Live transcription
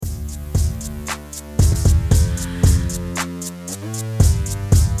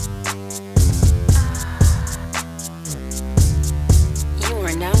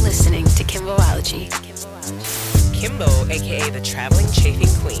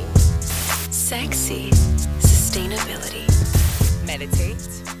Sexy sustainability. Meditate,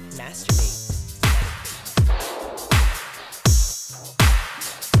 masturbate.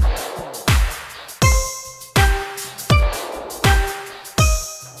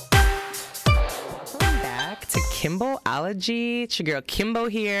 Welcome back to Kimboology. It's your girl Kimbo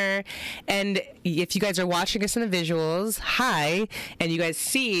here. And if you guys are watching us in the visuals, hi. And you guys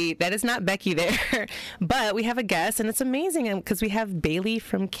see that is not Becky there, but we have a guest, and it's amazing because we have Bailey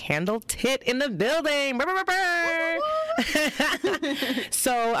from Candle Tit in the building.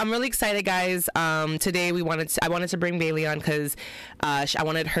 So I'm really excited, guys. Today I wanted to bring Bailey on because I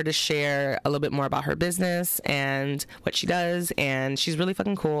wanted her to share a little bit more about her business and what she does, and she's really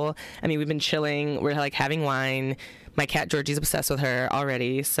fucking cool. I mean, we've been chilling. We're like having wine. My cat Georgie's obsessed with her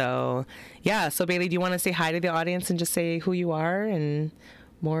already. So yeah. So Bailey, do you want to say hi to the audience and just say who you are and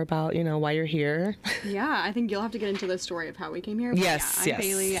more about, why you're here? Yeah, I think you'll have to get into the story of how we came here. But Yes. I'm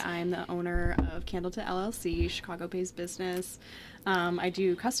Bailey. I'm the owner of Candle Tit LLC, Chicago-based business. I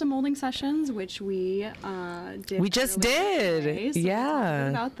do custom molding sessions, which we did. We just did. Today, so Yeah.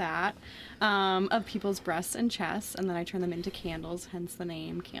 we'll talk about that. Of people's breasts and chests, and then I turn them into candles, hence the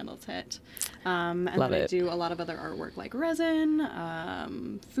name Candle Tit. And Love then it. I do a lot of other artwork like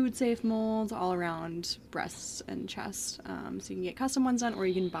resin, food safe molds, all around breasts and chest. So you can get custom ones done, or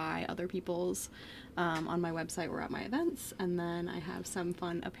you can buy other people's on my website or at my events. And then I have some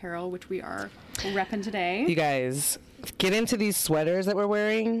fun apparel, which we are repping today. You guys, get into these sweaters that we're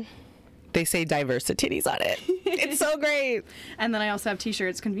wearing. They say diverse titties on it. It's so great. And then I also have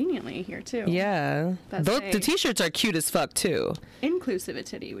t-shirts conveniently here too. Yeah. That's The a- t-shirts are cute as fuck too.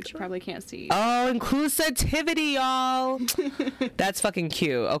 Inclusivity, which you probably can't see. Oh, inclusivity, y'all. That's fucking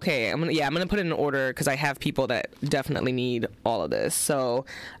cute. Okay, I'm gonna put it in order because I have people that definitely need all of this. So,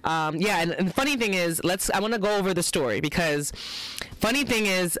 and the funny thing is, I want to go over the story because funny thing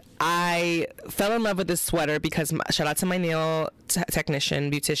is, I fell in love with this sweater because shout out to my nail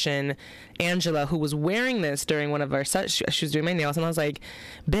technician, beautician, Angela, who was wearing this during one of our she was doing my nails, and I was like,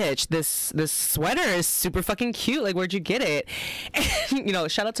 bitch, this sweater is super fucking cute. Like, where'd you get it?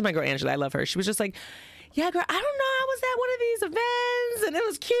 And, shout out to my girl Angela. I love her. She was just like, yeah, girl, I don't know. I was at one of these events and it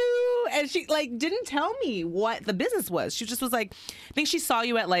was cute. And she didn't tell me what the business was. She just was like, I think she saw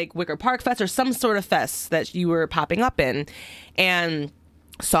you at like Wicker Park Fest or some sort of fest that you were popping up in, and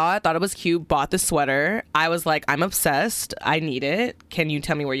saw it, thought it was cute, bought the sweater. I was like, I'm obsessed. I need it. Can you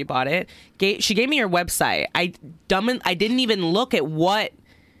tell me where you bought it? She gave me her website. I didn't even look at what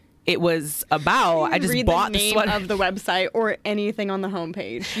it was about. I just bought the sweater. Of the website or anything on the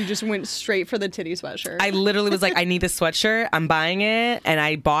homepage. You just went straight for the titty sweatshirt. I literally was like, I need this sweatshirt. I'm buying it. And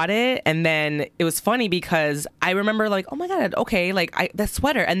I bought it. And then it was funny because I remember like, oh my God, okay, that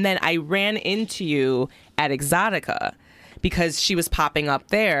sweater. And then I ran into you at Exotica because she was popping up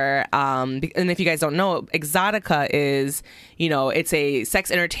there. And if you guys don't know, Exotica is, it's a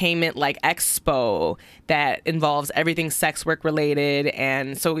sex entertainment expo that involves everything sex work related.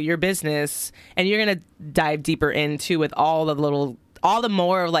 And so your business, and you're going to dive deeper into with all the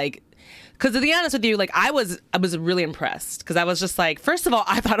more because to be honest with you, I was really impressed because I was just like, first of all,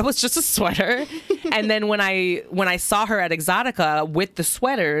 I thought it was just a sweater, and then when I saw her at Exotica with the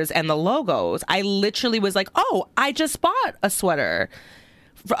sweaters and the logos, I literally was like, oh, I just bought a sweater.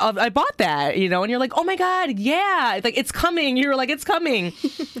 I bought that, and you're like, oh my God, yeah, it's coming. You're like, it's coming,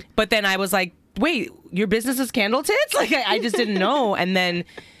 but then I was like, wait, your business is Candle Tits? I just didn't know, and then.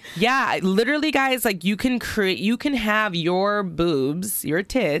 Yeah, literally, guys, you can have your boobs, your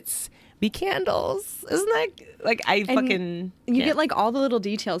tits, be candles. Isn't that you get all the little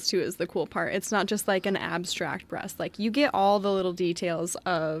details too is the cool part. It's not just an abstract breast. You get all the little details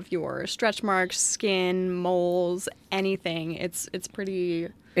of your stretch marks, skin, moles, anything. It's pretty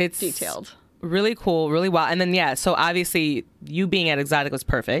detailed. Really cool, really well. And then so obviously you being at Exotic was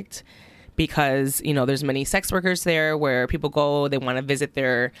perfect. Because, there's many sex workers there where people go, they want to visit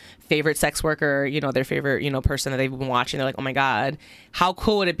their favorite sex worker, their favorite, person that they've been watching. They're like, oh my God, how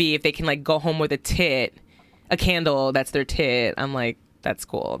cool would it be if they can go home with a candle that's their tit. I'm like, that's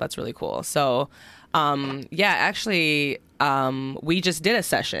cool. That's really cool. So, actually, we just did a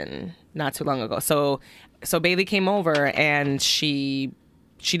session not too long ago. So Bailey came over and she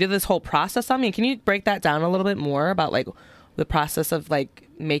did this whole process on me. Can you break that down a little bit more about the process of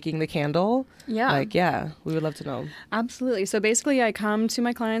making the candle? Yeah. We would love to know. Absolutely. So basically I come to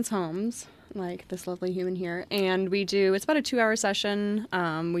my clients' homes. like this lovely human here. And it's about a 2-hour session.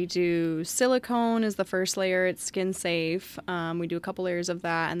 We do silicone is the first layer. It's skin safe. We do a couple layers of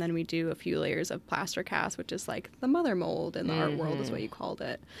that. And then we do a few layers of plaster cast, which is like the mother mold in the art world is what you called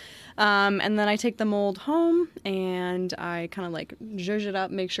it. And then I take the mold home and I kind of like zhuzh it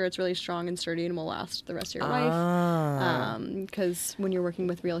up, make sure it's really strong and sturdy and will last the rest of your life. Because when you're working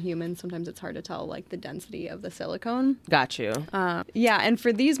with real humans, sometimes it's hard to tell like the density of the silicone. Got you. Yeah, and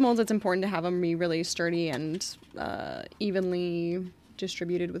for these molds, it's important to have them be really sturdy and evenly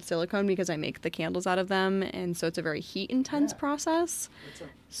distributed with silicone because I make the candles out of them, and so it's a very heat-intense process.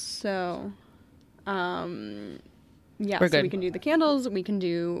 So, yeah, We're so good. we can do the candles. We can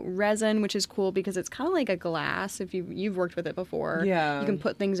do resin, which is cool because it's kind of like a glass. If you've worked with it before, Yeah. you can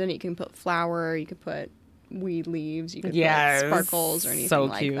put things in it. You can put flour. You could put weed leaves. You could Yes. put sparkles or anything So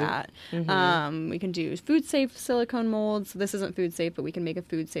like cute. that. We can do food safe silicone molds. This isn't food safe, but we can make a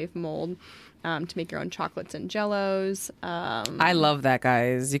food safe mold to make your own chocolates and jellos. I love that,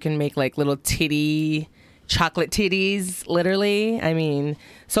 guys. You can make like little chocolate titties, literally. I mean,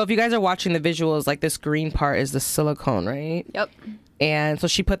 so if you guys are watching the visuals, like this green part is the silicone, right? Yep. And so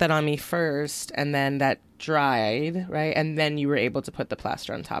she put that on me first, and then that dried, right? And then you were able to put the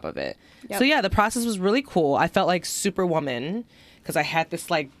plaster on top of it. Yep. So yeah, the process was really cool. I felt like Superwoman because I had this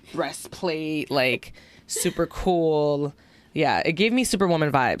like breastplate, like super cool. Yeah, it gave me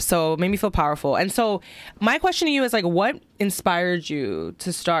Superwoman vibes. So it made me feel powerful. And so my question to you is like, what inspired you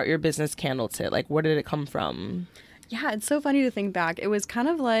to start your business Candle Tit? Like, where did it come from? Yeah, it's so funny to think back. It was kind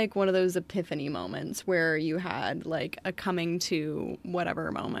of like one of those epiphany moments where you had like a coming to whatever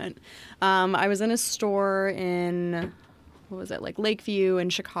moment. I was in a store in, what was it, like Lakeview in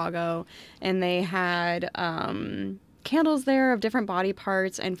Chicago, and they had candles there of different body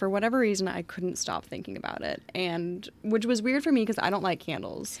parts, and for whatever reason I couldn't stop thinking about it, and which was weird for me because I don't like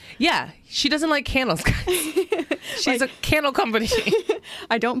candles. Yeah, she doesn't like candles, guys. She's a candle company.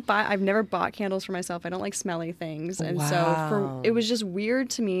 I've never bought candles for myself. I don't like smelly things. And so it was just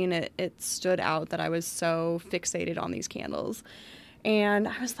weird to me, and it stood out that I was so fixated on these candles. And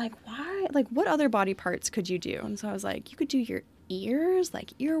I was like, why? Like, what other body parts could you do? And so I was like, you could do your ears, like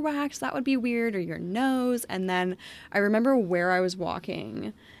earwax, that would be weird, or your nose. And then I remember where I was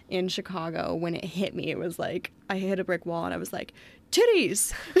walking in Chicago when it hit me. It was like I hit a brick wall and I was like,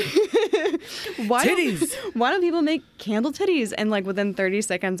 titties. Why don't people make candle titties? And like within 30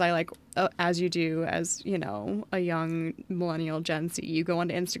 seconds I like, as you do as, you know, a young millennial Gen Z, you go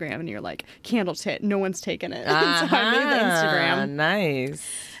onto Instagram and you're like, candle tit, no one's taken it. So I made the Instagram. Nice.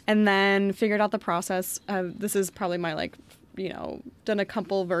 And then figured out the process. This is probably my like, you know, done a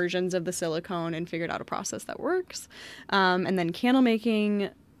couple versions of the silicone and figured out a process that works. And then candle making,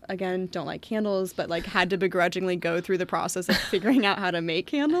 again, don't like candles, but like had to begrudgingly go through the process of figuring out how to make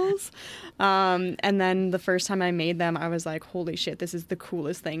candles. And then the first time I made them, I was like, holy shit, this is the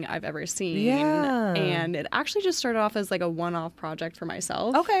coolest thing I've ever seen. Yeah. And it actually just started off as like a one-off project for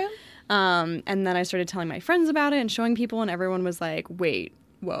myself. Okay. And then I started telling my friends about it and showing people, and everyone was like, wait,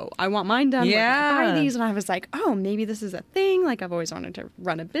 whoa, I want mine done. Yeah. Where can I buy these? And I was like, oh, maybe this is a thing. Like, I've always wanted to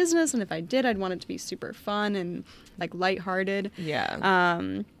run a business, and if I did, I'd want it to be super fun and like lighthearted. Yeah.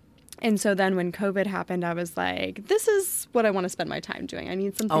 And so then when COVID happened, I was like, this is what I want to spend my time doing. I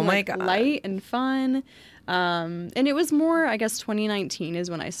need something light and fun. And it was more, I guess 2019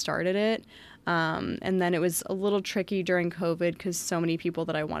 is when I started it. And then it was a little tricky during COVID because so many people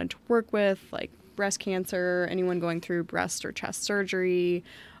that I wanted to work with, like breast cancer, anyone going through breast or chest surgery,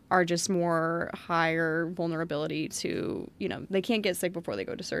 are just more higher vulnerability to, you know, they can't get sick before they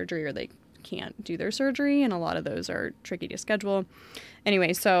go to surgery, or they can't do their surgery, and a lot of those are tricky to schedule.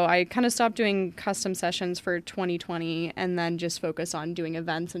 Anyway, so I kind of stopped doing custom sessions for 2020 and then just focused on doing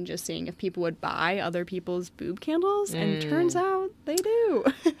events and just seeing if people would buy other people's boob candles, and turns out they do.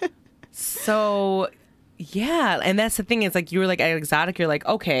 So yeah, and that's the thing, is like you were like at Exotic, you're like,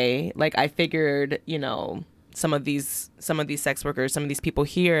 okay, like I figured, you know, some of these sex workers, some of these people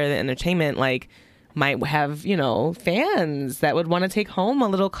here in the entertainment, like might have, you know, fans that would want to take home a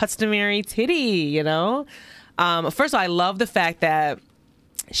little customary titty, you know. First of all, I love the fact that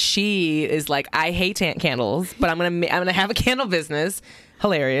she is like, I hate candles, but I'm gonna have a candle business.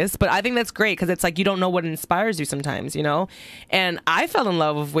 Hilarious. But I think that's great because it's like you don't know what inspires you sometimes, you know. And I fell in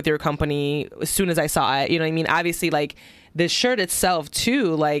love with your company as soon as I saw it. You know what I mean? Obviously, like the shirt itself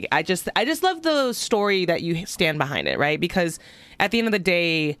too. Like I just love the story that you stand behind it, right? Because at the end of the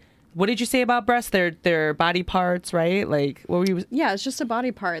day, what did you say about breasts? They're body parts, right? Like, what were you? Yeah, it's just a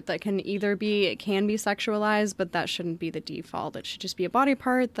body part that can either be, it can be sexualized, but that shouldn't be the default. It should just be a body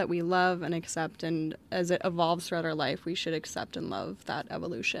part that we love and accept, and as it evolves throughout our life, we should accept and love that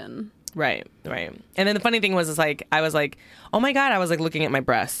evolution. Right. And then the funny thing was, is like, I was like, oh my God, I was like looking at my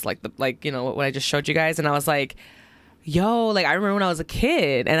breasts, like what I just showed you guys. And I was like, yo, like I remember when I was a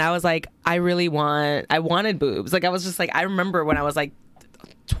kid and I was like, I wanted boobs. Like I was just like, I remember when I was like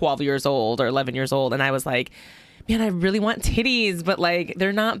 12 years old or 11 years old and I was like, man, I really want titties, but like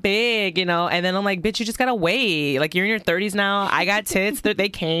they're not big, And then I'm like, bitch, you just gotta wait. Like you're in your 30s now. I got tits. They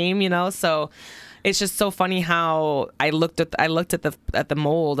came, So it's just so funny how I looked at the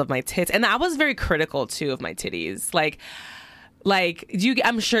mold of my tits, and I was very critical too of my titties. Like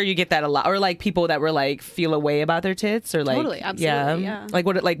I'm sure you get that a lot, or like people that were like feel a way about their tits, or like totally, absolutely, yeah. Like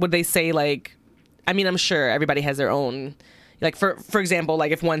would they say like? I mean, I'm sure everybody has their own. Like for example,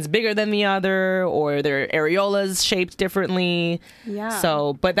 like if one's bigger than the other, or their areolas shaped differently. Yeah.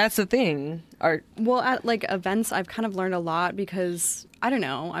 So, but that's the thing. Well, at like events, I've kind of learned a lot because I don't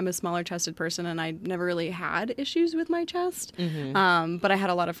know, I'm a smaller chested person and I never really had issues with my chest. But I had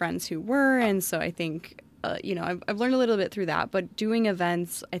a lot of friends who were, and so I think I've learned a little bit through that. But doing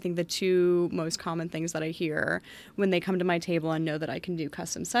events, I think the two most common things that I hear when they come to my table and know that I can do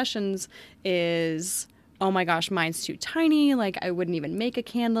custom sessions is, oh my gosh, mine's too tiny. Like I wouldn't even make a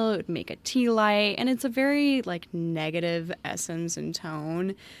candle. It would make a tea light. And it's a very like negative essence and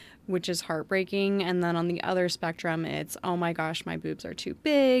tone, which is heartbreaking. And then on the other spectrum, it's, oh my gosh, my boobs are too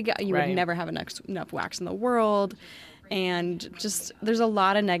big. You would never have enough wax in the world. And just there's a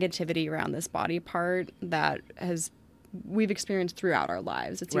lot of negativity around this body part that we've experienced throughout our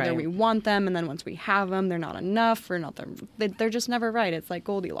lives. It's either we want them, and then once we have them, they're not enough, or they're just never right. It's like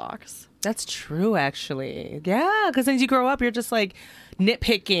Goldilocks. That's true, actually. Yeah, because as you grow up, you're just like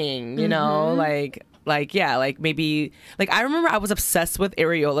nitpicking, like maybe like I remember I was obsessed with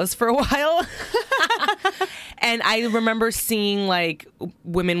areolas for a while. And I remember seeing like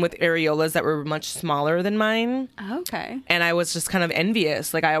women with areolas that were much smaller than mine. Okay. And I was just kind of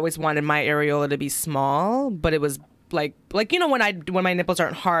envious. Like I always wanted my areola to be small, but it was like when my nipples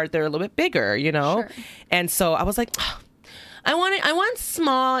aren't hard, they're a little bit bigger, Sure. And so I was like, oh, I want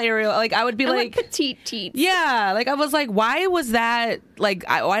small areola. Like I would be like petite teeth. Yeah, like I was like, why was that? Like,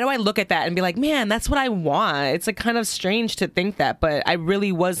 why do I look at that and be like, man, that's what I want? It's like kind of strange to think that, but I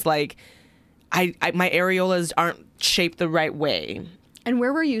really was like, my areolas aren't shaped the right way. And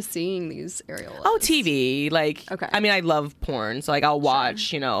where were you seeing these areolas? Oh, TV. Like, okay. I mean, I love porn, so like I'll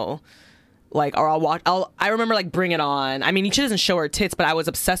watch, like, or I remember like Bring It On. I mean, she doesn't show her tits, but I was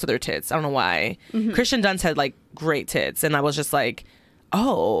obsessed with her tits. I don't know why. Mm-hmm. Kristen Dunst had like great tits, and I was just like,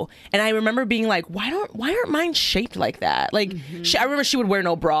 oh. And I remember being like, why aren't mine shaped like that? Like, I remember she would wear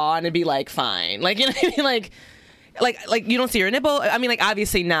no bra and it'd be like fine. Like, you know what I mean? Like you don't see her nipple. I mean, like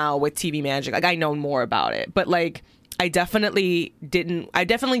obviously now with TV magic, like I know more about it, but like I definitely wasn't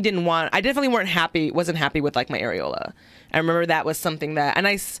happy with like my areola. I remember that was something that, and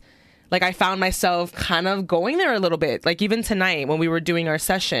I found myself kind of going there a little bit. Like even tonight when we were doing our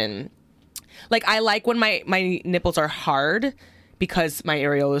session, like I like when my nipples are hard because my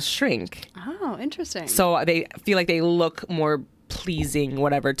areolas shrink. Oh, interesting. So they feel like they look more pleasing,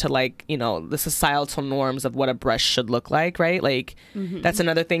 whatever, to like, the societal norms of what a breast should look like, right? Like that's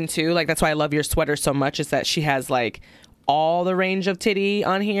another thing too. Like that's why I love your sweater so much, is that she has like all the range of titty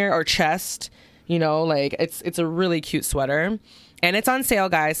on here, or chest, like it's a really cute sweater. And it's on sale,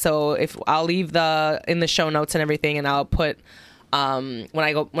 guys. So I'll leave in the show notes and everything, and I'll put when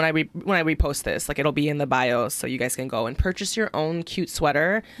I repost this, like it'll be in the bio, so you guys can go and purchase your own cute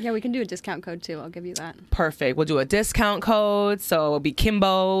sweater. Yeah, we can do a discount code too. I'll give you that. Perfect. We'll do a discount code, so it'll be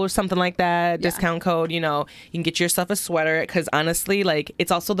Kimbo or something like that. Yeah. Discount code. You can get yourself a sweater, because honestly, like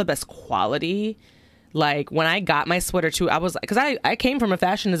it's also the best quality. Like when I got my sweater too, I was like, because I came from a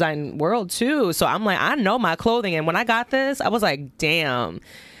fashion design world too, so I'm like, I know my clothing, and when I got this, I was like, damn.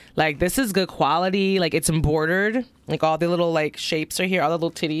 Like, this is good quality. Like, it's embroidered. Like, all the little, like, shapes are here. All the little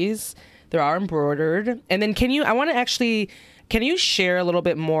titties, they are embroidered. And then can you share a little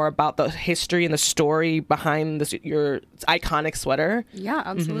bit more about the history and the story behind your iconic sweater? Yeah,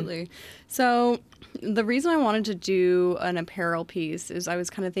 absolutely. So the reason I wanted to do an apparel piece is I was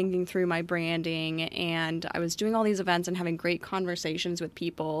kind of thinking through my branding, and I was doing all these events and having great conversations with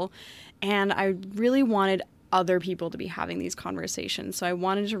people. And I really wanted other people to be having these conversations. So I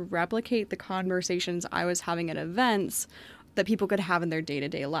wanted to replicate the conversations I was having at events that people could have in their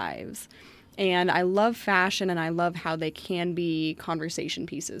day-to-day lives. And I love fashion, and I love how they can be conversation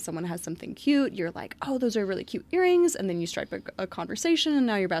pieces. Someone has something cute, you're like, oh, those are really cute earrings, and then you strike a conversation, and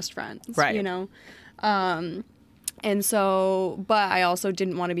now you're best friends, right? And so, but I also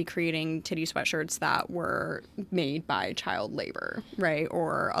didn't want to be creating titty sweatshirts that were made by child labor, right?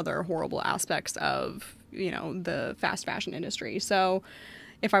 Or other horrible aspects of, the fast fashion industry. So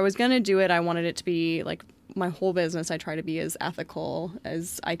if I was going to do it, I wanted it to be like my whole business. I try to be as ethical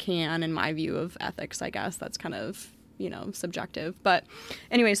as I can in my view of ethics, I guess. That's kind of, subjective. But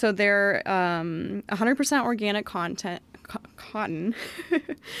anyway, so they're 100% organic cotton.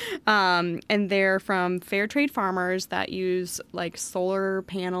 And they're from fair trade farmers that use like solar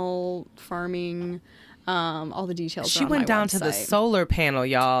panel farming. All the details. She went down to the solar panel,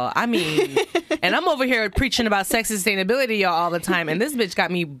 y'all. I mean, and I'm over here preaching about sex sustainability, y'all, all the time, and this bitch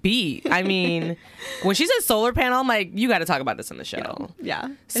got me beat. I mean, when she said solar panel, I'm like, you got to talk about this in the show. Yeah.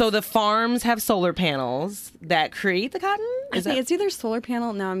 So the farms have solar panels that create the cotton. I think it's either solar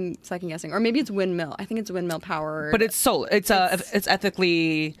panel. Now I'm second guessing, or maybe it's windmill. I think it's windmill power. But it's solar. It's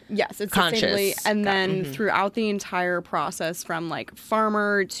ethically it's conscious. And then throughout the entire process, from like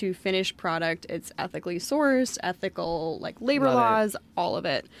farmer to finished product, it's ethically sourced, ethical like labor laws, all of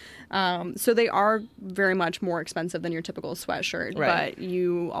it. So they are very much more expensive than your typical sweatshirt, but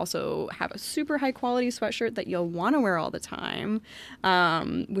you also have a super high quality sweatshirt that you'll want to wear all the time,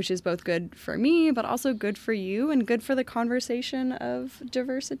 which is both good for me, but also good for you and good for the conversation of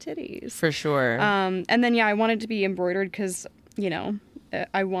diversities. For sure. And then, I wanted to be embroidered because,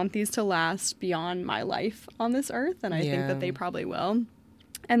 I want these to last beyond my life on this earth, and I think that they probably will.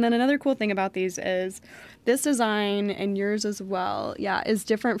 And then another cool thing about these is this design, and yours as well, is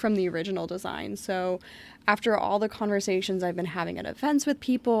different from the original design. So after all the conversations I've been having at events with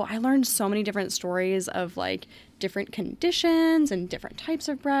people, I learned so many different stories of like different conditions and different types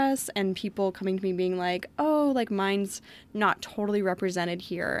of breasts, and people coming to me being like, oh, like mine's not totally represented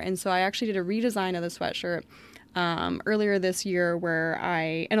here. And so I actually did a redesign of the sweatshirt earlier this year where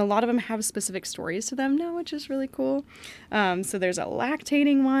and a lot of them have specific stories to them now, which is really cool. So there's a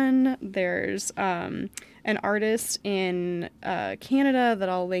lactating one. There's an artist in Canada that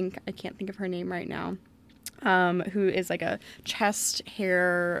I'll link. I can't think of her name right now. Who is like a chest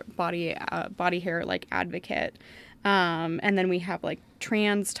hair, body hair like advocate. And then we have like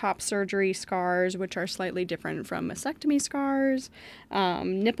trans top surgery scars, which are slightly different from mastectomy scars,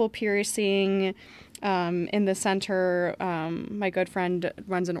 nipple piercing. In the center, my good friend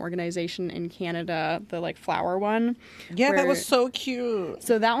runs an organization in Canada, the like flower one. Yeah, that was so cute.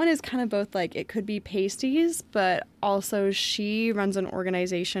 So that one is kind of both like, it could be pasties, but also she runs an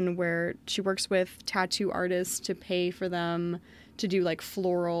organization where she works with tattoo artists to pay for them to do like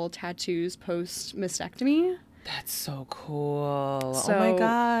floral tattoos post mastectomy. That's so cool. So oh my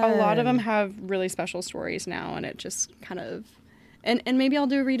God. A lot of them have really special stories now, and it just kind of... And maybe I'll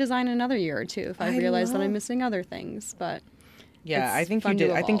do a redesign in another year or two if I realize that I'm missing other things. But yeah, I think you did.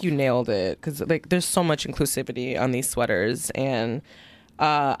 I think you nailed it, because like there's so much inclusivity on these sweaters, and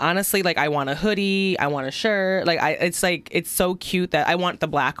honestly, like I want a hoodie, I want a shirt. Like it's so cute that I want the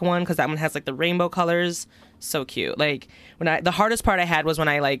black one, because that one has like the rainbow colors. So cute. Like the hardest part I had was when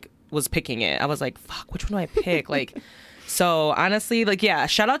I like was picking it. I was like, fuck, which one do I pick? Like. So honestly, like, yeah,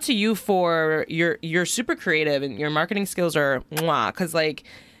 shout out to you for you're super creative, and your marketing skills are mwah. Cause like,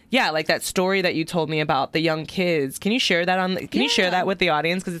 yeah, like that story that you told me about the young kids. Can you share that you share that with the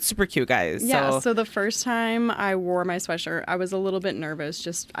audience? Cause it's super cute, guys. Yeah. So the first time I wore my sweatshirt, I was a little bit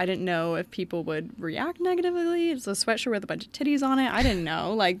nervous. I didn't know if people would react negatively. It's a sweatshirt with a bunch of titties on it. I didn't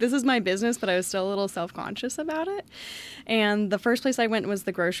know. Like, this is my business, but I was still a little self-conscious about it. And the first place I went was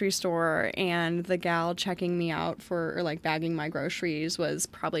the grocery store, and the gal checking me out or like bagging my groceries was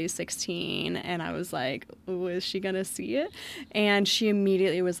probably 16. And I was like, oh, is she going to see it? And she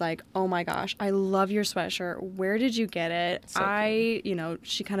immediately was like, oh my gosh, I love your sweatshirt. Where did you get it? So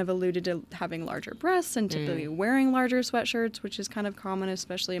she kind of alluded to having larger breasts and typically wearing larger sweatshirts, which is kind of common,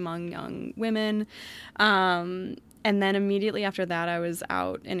 especially among young women. And then immediately after that, I was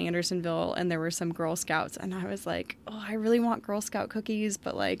out in Andersonville, and there were some Girl Scouts, and I was like, oh, I really want Girl Scout cookies,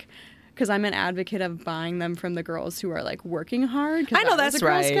 but like, because I'm an advocate of buying them from the girls who are like working hard. I know that's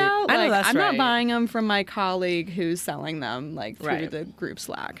right. I know that's I'm not buying them from my colleague who's selling them like through the group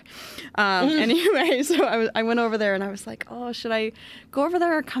Slack. Anyway, so I went over there, and I was like, oh, should I go over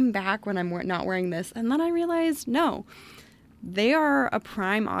there or come back when I'm not wearing this? And then I realized, no. They are a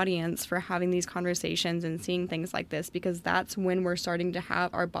prime audience for having these conversations and seeing things like this, because that's when we're starting to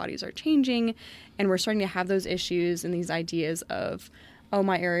have, our bodies are changing, and we're starting to have those issues and these ideas of, oh,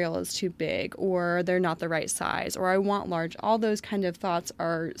 my areola is too big, or they're not the right size, or I want large. All those kind of thoughts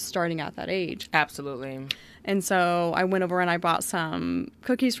are starting at that age. Absolutely. And so I went over and I bought some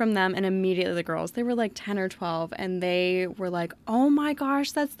cookies from them, and immediately the girls, they were like 10 or 12, and they were like, oh my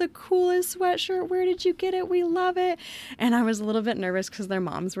gosh, that's the coolest sweatshirt. Where did you get it? We love it. And I was a little bit nervous because their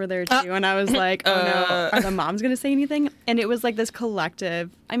moms were there too. And I was like, oh no, are the moms going to say anything? And it was like this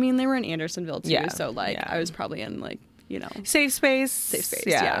collective, I mean, they were in Andersonville too. So like I was probably in like, safe space. Safe space,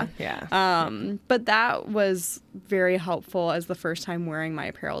 yeah. But that was very helpful as the first time wearing my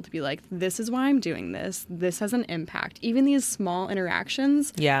apparel to be like, this is why I'm doing this. This has an impact. Even these small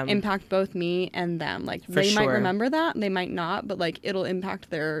interactions impact both me and them. Like, they might remember that, they might not, but like, it'll impact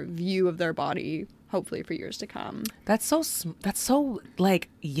their view of their body, hopefully for years to come. That's so like,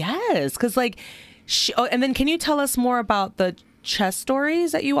 yes. Because like, and then can you tell us more about the chest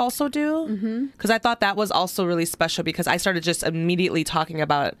stories that you also do? Because I thought that was also really special, because I started just immediately talking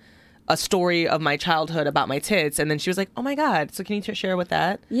about a story of my childhood about my tits, and then she was like, oh my god, so can you share with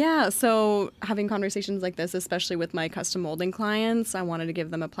that? Yeah, so having conversations like this, especially with my custom molding clients, I wanted to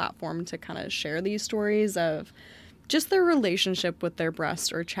give them a platform to kind of share these stories of just their relationship with their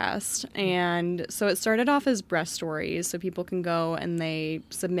breast or chest. And so it started off as breast stories, so people can go and they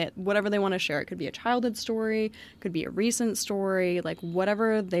submit whatever they want to share. It could be a childhood story, could be a recent story, like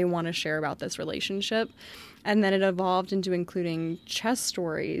whatever they want to share about this relationship. And then it evolved into including chest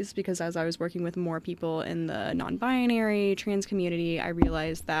stories, because as I was working with more people in the non-binary, trans community, I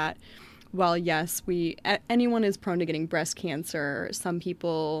realized that while yes, anyone is prone to getting breast cancer, some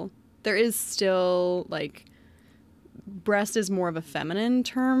people, there is still like, breast is more of a feminine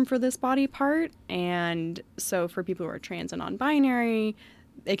term for this body part, and so for people who are trans and non-binary,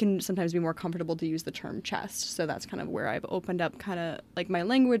 it can sometimes be more comfortable to use the term chest. So that's kind of where I've opened up kind of like my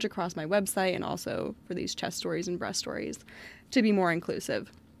language across my website, and also for these chest stories and breast stories to be more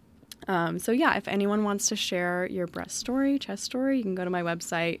inclusive. So yeah, if anyone wants to share your breast story, chest story, you can go to my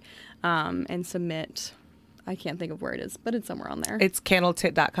website and submit. I can't think of where it is, but it's somewhere on there. It's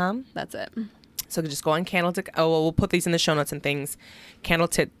candletit.com. That's it. So just go on Candletit. Oh, well, we'll put these in the show notes and things.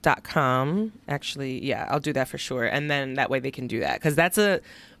 Candletit.com. Actually, yeah, I'll do that for sure. And then that way they can do that, because that's a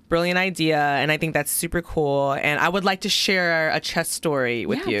brilliant idea, and I think that's super cool. And I would like to share a chest story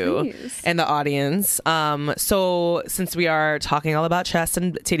with you and the audience. So since we are talking all about chest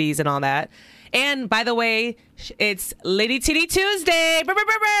and titties and all that, and by the way, it's Litty Titty Tuesday. Brr, brr,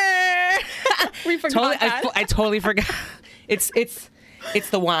 brr, brr. We forgot that. I totally forgot. It's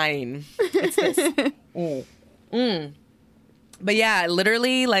the wine. It's this. But yeah,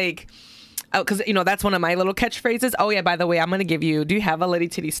 literally, like, because that's one of my little catchphrases. Oh yeah, by the way, I'm gonna give you. Do you have a Litty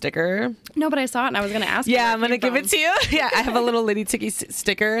Titty sticker? No, but I saw it and I was gonna ask. Yeah, I'm gonna give it to you. Yeah, I have a little Litty Titty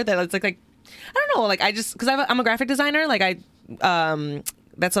sticker that looks like I don't know, like I just because I'm a graphic designer. Like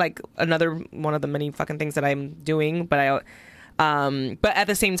that's like another one of the many fucking things that I'm doing. But but at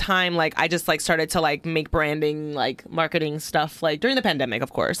the same time, like I just like started to like make branding, like marketing stuff, like during the pandemic,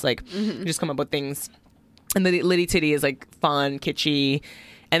 of course, like just come up with things. And the Litty Titty is like fun, kitschy.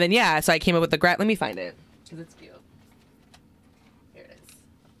 And then, yeah, so I came up with the let me find it, because it's cute. Here it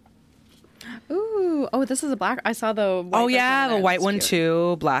is. Ooh, oh, this is a black. I saw the white. Oh, yeah, the white one cute.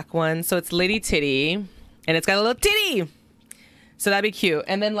 too, black one. So it's Litty Titty, and it's got a little titty. So that'd be cute.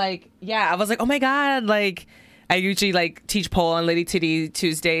 And then, like, yeah, I was like, oh my God, like, I usually like teach pole on Litty Titty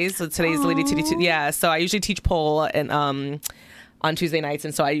Tuesdays. So today's Litty Titty Tuesday. Yeah, so I usually teach pole and on Tuesday nights,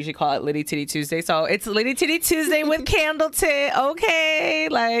 and so I usually call it Litty Titty Tuesday. So it's Litty Titty Tuesday with Candle Tit. Okay,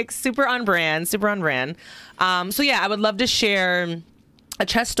 like super on brand. So yeah, I would love to share a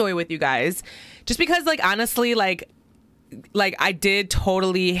chest story with you guys, just because, like, honestly, like I did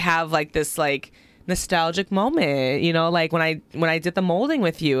totally have like this like nostalgic moment, like when I did the molding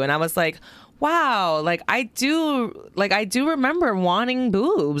with you, and I was like, wow, like I do remember wanting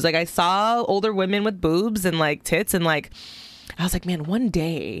boobs. Like I saw older women with boobs and like tits, and like I was like, man, one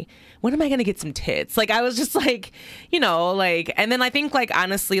day, when am I gonna get some tits? Like I was just like, like, and then I think like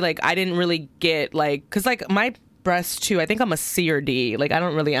honestly, like I didn't really get like, cause like my breasts too, I think I'm a C or D. Like I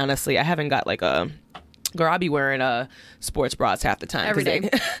don't really, honestly, I haven't got like a, girl, I'll be wearing sports bras half the time. Every day.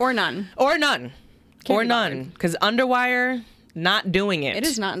 Or none. Or none. Or none. Cause underwire, not doing it. It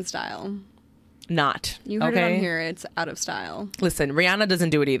is not in style. Not. You heard it on here. It's out of style. Listen, Rihanna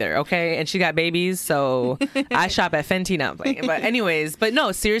doesn't do it either, okay? And she got babies, so I shop at Fenty, not playing. But anyways, but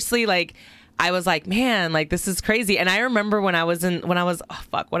no, seriously, like I was like, man, like this is crazy. And I remember when I was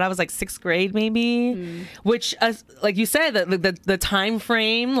like sixth grade maybe, which like you said, the time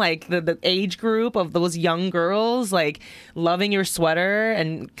frame, like the age group of those young girls, like loving your sweater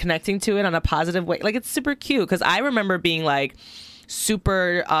and connecting to it on a positive way, like it's super cute. Because I remember being like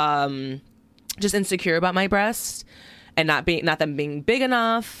super just insecure about my breasts and not them being big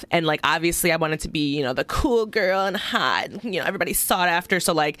enough, and like obviously I wanted to be the cool girl and hot, everybody sought after.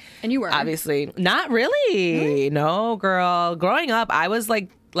 So like, and you were obviously not really. No, girl, growing up I was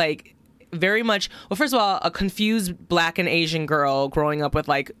like very much, well, first of all, a confused Black and Asian girl growing up with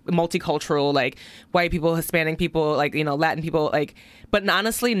like multicultural, like white people, Hispanic people, like, you know, Latin people, like, but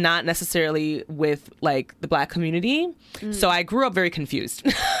honestly not necessarily with like the Black community. So I grew up very confused.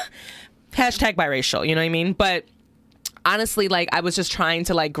 Hashtag biracial, you know what I mean? But honestly, like, I was just trying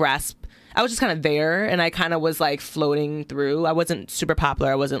to like grasp, I was just kind of there, and I kind of was like floating through. I wasn't super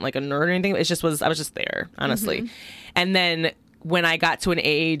popular. I wasn't like a nerd or anything. It just was, I was just there, honestly. And then when I got to an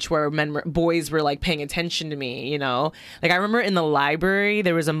age where boys were like paying attention to me, you know, like I remember in the library,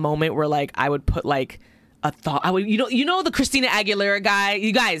 there was a moment where like I would put like a thought, I would, you know, the Christina Aguilera guy,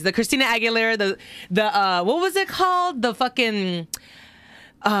 you guys, the Christina Aguilera, the what was it called? The fucking,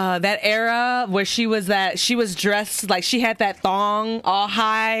 that era where she was dressed like she had that thong all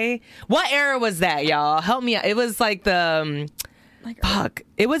high. What era was that, y'all? Help me out. It was like the fuck.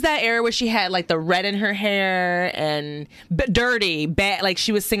 It was that era where she had like the red in her hair and dirty, bad. Like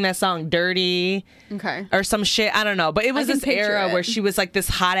she was singing that song "Dirty," Okay. or some shit. I don't know, but it was this era it. where she was like this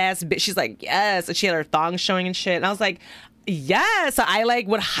hot ass bitch. She's like, yes, and she had her thong showing and shit. And I was like, yes. So I like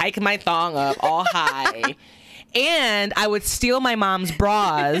would hike my thong up all high. And I would steal my mom's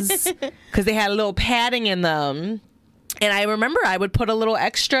bras because they had a little padding in them. And I remember I would put a little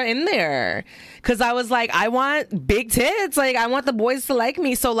extra in there because I was like, I want big tits. Like, I want the boys to like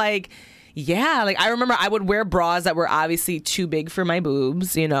me. So, like, yeah, like, I remember I would wear bras that were obviously too big for my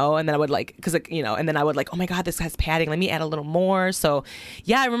boobs, you know, and then I would like, because, like, you know, and then I would like, oh my God, this has padding. Let me add a little more. So,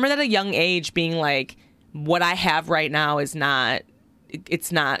 yeah, I remember that at a young age being like, what I have right now is not,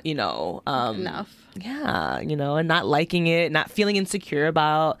 it's not, you know, enough. Yeah, you know, and not liking it, not feeling insecure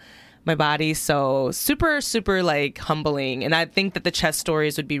about my body. So super, super like humbling. And I think that the chess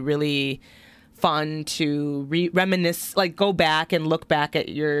stories would be really fun to reminisce, like go back and look back at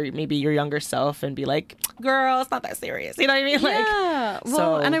maybe your younger self and be like, girl, it's not that serious. You know what I mean? Yeah. Like, well,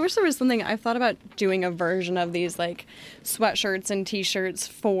 so, and I wish there was something, I've thought about doing a version of these like sweatshirts and t-shirts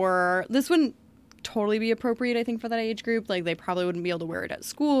for, this wouldn't totally be appropriate, I think, for that age group. Like they probably wouldn't be able to wear it at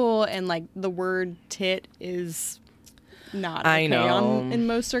school, and like the word tit is not okay in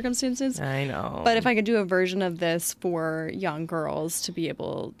most circumstances. I know. But if I could do a version of this for young girls to be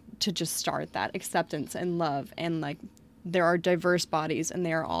able to just start that acceptance and love, and like there are diverse bodies and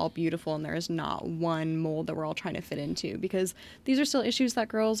they are all beautiful and there is not one mold that we're all trying to fit into, because these are still issues that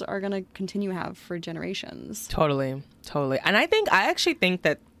girls are going to continue to have for generations. Totally. And I actually think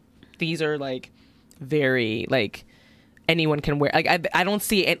that these are like very like anyone can wear. Like I don't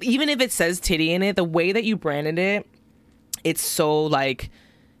see it, even if it says titty in it, the way that you branded it, it's so like,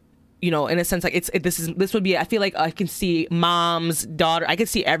 you know, in a sense, like this would be, I feel like I can see mom's daughter, I could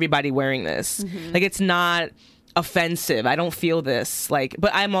see everybody wearing this. Like it's not offensive. I don't feel this like, but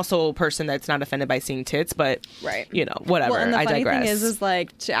I'm also a person that's not offended by seeing tits, but right, you know, whatever. Well, and the I funny digress. thing is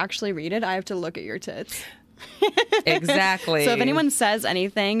like to actually read it, I have to look at your tits. Exactly. So if anyone says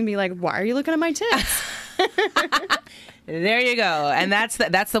anything, be like, why are you looking at my tits? There you go. And that's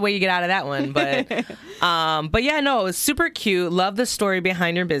the way you get out of that one. But yeah, no, it was super cute. Love the story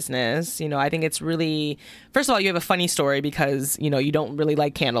behind your business. You know, I think it's really, first of all, you have a funny story because, you know, you don't really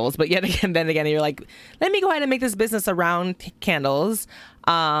like candles, but then again, you're like, let me go ahead and make this business around candles.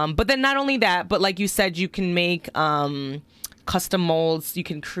 But then not only that, but like you said, you can make custom molds. You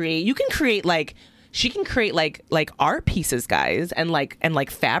can create like, she can create like art pieces, guys, and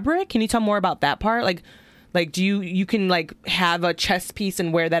like fabric. Can you tell more about that part? Like do you can like have a chest piece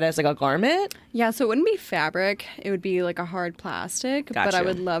and wear that as like a garment? Yeah, so it wouldn't be fabric. It would be like a hard plastic. Gotcha. But I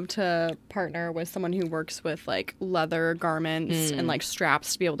would love to partner with someone who works with like leather garments and like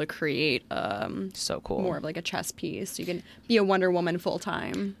straps to be able to create So cool. more of like a chest piece. You can be a Wonder Woman full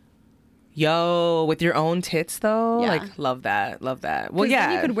time. Yo, with your own tits though? Yeah. Like love that. Well, yeah.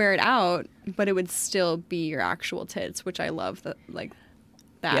 Then you could wear it out, but it would still be your actual tits, which I love that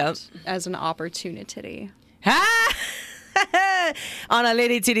as an opportunity. On a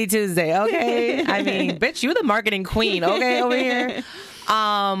Litty Titty Tuesday, okay? I mean, bitch, you the marketing queen, okay, over here.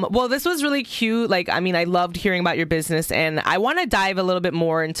 Well, this was really cute. Like, I mean, I loved hearing about your business, and I want to dive a little bit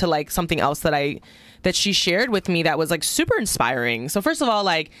more into like something else that she shared with me that was like super inspiring. So first of all,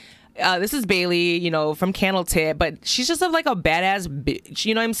 like, this is Bailey, you know, from Candle Tip, but she's just like a badass bitch.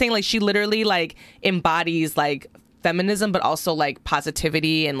 You know what I'm saying? Like, she literally like embodies like feminism, but also like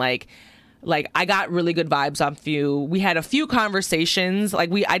positivity, and like I got really good vibes off you. We had a few conversations.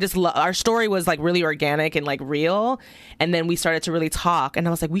 Like our story was like really organic and like real. And then we started to really talk, and I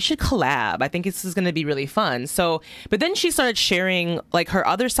was like, we should collab. I think this is going to be really fun. So, but then she started sharing like her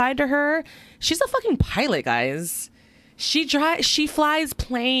other side to her. She's a fucking pilot, guys. She flies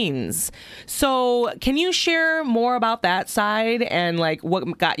planes. So can you share more about that side and like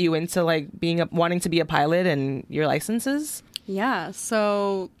what got you into like wanting to be a pilot and your licenses? Yeah,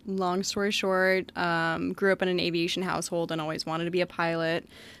 so long story short, grew up in an aviation household and always wanted to be a pilot.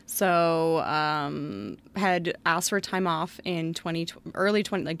 So had asked for time off in January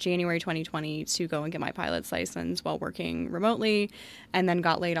 2020 to go and get my pilot's license while working remotely, and then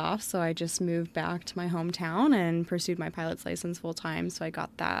got laid off. So I just moved back to my hometown and pursued my pilot's license full time. So I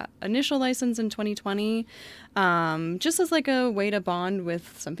got that initial license in 2020, just as like a way to bond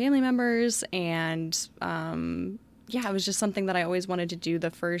with some family members and yeah, it was just something that I always wanted to do. The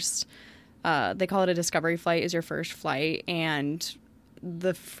first, they call it a discovery flight, is your first flight. And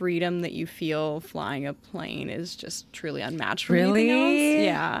the freedom that you feel flying a plane is just truly unmatched for anything else.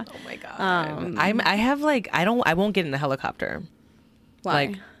 Yeah. Oh my God. I won't get in a helicopter.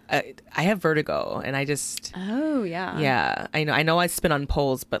 Why? Like, I have vertigo and I just. Oh, yeah. Yeah. I know I spin on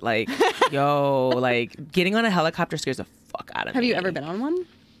poles, but like, like getting on a helicopter scares the fuck out of me. Have you ever been on one?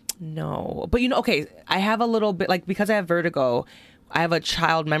 No, but okay, I have a little bit, like, because I have vertigo, I have a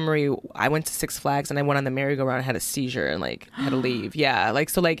child memory. I went to Six Flags and I went on the merry-go-round and had a seizure and like had to leave. Yeah,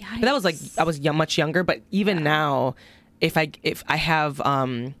 like, so like, but that was like, I was much younger, but even now, if I have,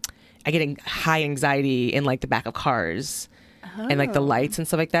 I get high anxiety in like the back of cars. And like the lights and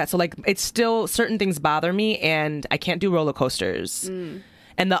stuff like that. So like, it's still, certain things bother me and I can't do roller coasters.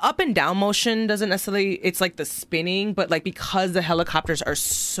 And the up and down motion doesn't necessarily, it's like the spinning, but like because the helicopters are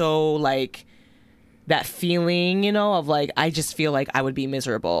so like that feeling, of like, I just feel like I would be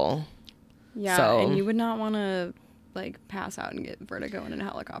miserable. Yeah, so, and you would not want to like pass out and get vertigo in a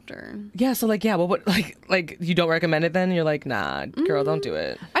helicopter. Yeah, so like, yeah, well, what, like you don't recommend it then? You're like, nah, girl, don't do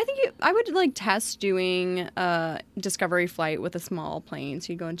it. I think I would like test doing a discovery flight with a small plane.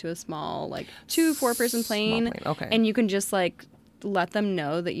 So you go into a small, like 4-person plane. Okay. And you can just like let them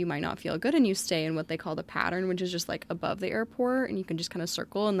know that you might not feel good and you stay in what they call the pattern, which is just like above the airport, and you can just kind of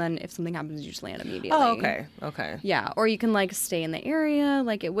circle, and then if something happens you just land immediately. Oh, okay. Yeah, or you can like stay in the area.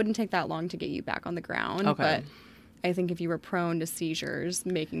 Like it wouldn't take that long to get you back on the ground. Okay. But I think if you were prone to seizures,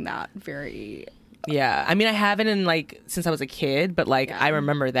 making that very... Yeah, I mean, I haven't in like since I was a kid, but like I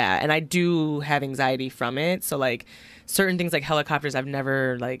remember that, and I do have anxiety from it. So like certain things like helicopters, I've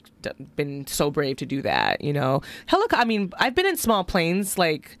never like been so brave to do that. I mean, I've been in small planes,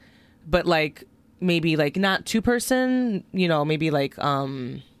 like, but like maybe like not 2-person. Maybe like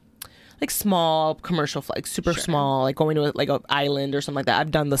small commercial flight, super small, like going to like an island or something like that. I've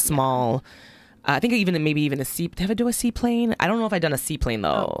done the small. I think maybe even a sea. Have I do a seaplane? I don't know if I've done a seaplane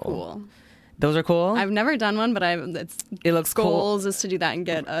though. Oh, cool. Those are cool. I've never done one, but it looks goals cool. is to do that and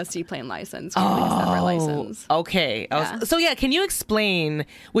get a seaplane license. Like a separate license. Okay. Yeah. So yeah, can you explain?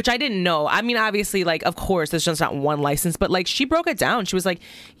 Which I didn't know. I mean, obviously, like, of course, there's just not one license, but like, she broke it down. She was like,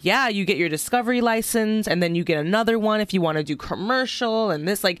 "Yeah, you get your discovery license, and then you get another one if you want to do commercial and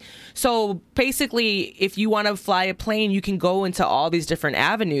this." Like, so basically, if you want to fly a plane, you can go into all these different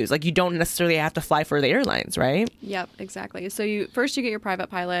avenues. Like, you don't necessarily have to fly for the airlines, right? Yep, exactly. So you get your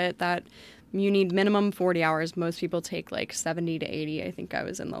private pilot that. You need minimum 40 hours. Most people take like 70 to 80. I think I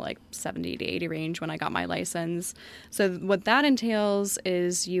was in the like 70 to 80 range when I got my license. So what that entails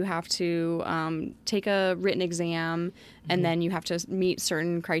is you have to take a written exam, and then you have to meet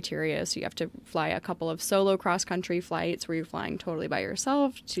certain criteria. So you have to fly a couple of solo cross-country flights where you're flying totally by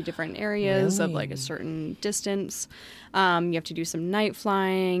yourself to different areas of like a certain distance. You have to do some night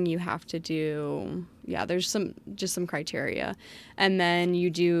flying. You have to do... Yeah, there's some criteria. And then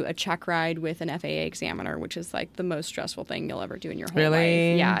you do a check ride with an FAA examiner, which is like the most stressful thing you'll ever do in your whole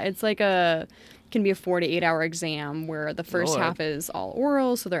life. Yeah, it's like can be a 4 to 8 hour exam where the first half is all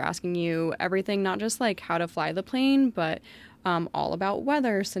oral. So they're asking you everything, not just like how to fly the plane, but all about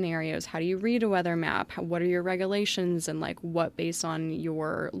weather scenarios. How do you read a weather map? What are your regulations? And like what, based on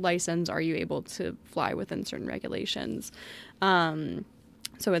your license, are you able to fly within certain regulations?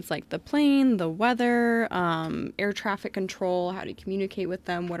 So it's like the plane, the weather, air traffic control, how to communicate with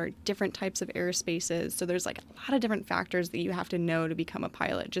them, what are different types of airspaces. So there's like a lot of different factors that you have to know to become a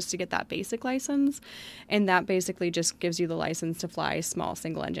pilot just to get that basic license. And that basically just gives you the license to fly small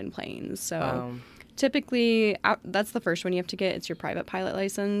single engine planes. So typically that's the first one you have to get. It's your private pilot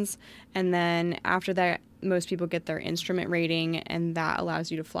license. And then after that, most people get their instrument rating, and that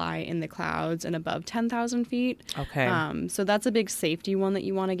allows you to fly in the clouds and above 10,000 feet. Okay. So that's a big safety one that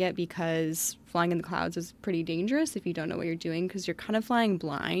you want to get, because flying in the clouds is pretty dangerous if you don't know what you're doing, because you're kind of flying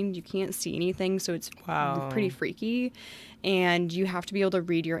blind. You can't see anything, so it's pretty freaky. And you have to be able to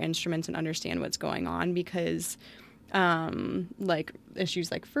read your instruments and understand what's going on, because like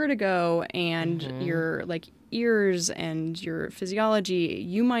issues like vertigo and your like ears and your physiology,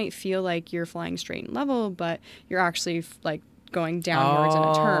 you might feel like you're flying straight and level, but you're actually like going downwards in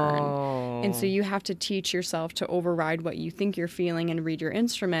a turn. And so you have to teach yourself to override what you think you're feeling and read your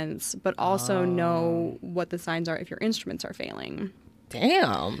instruments, but also know what the signs are if your instruments are failing.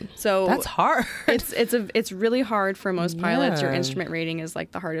 Damn. So that's hard. It's really hard for most pilots. Your instrument rating is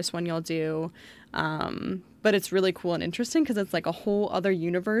like the hardest one you'll do. But it's really cool and interesting because it's like a whole other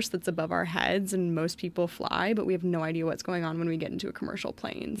universe that's above our heads, and most people fly, but we have no idea what's going on when we get into a commercial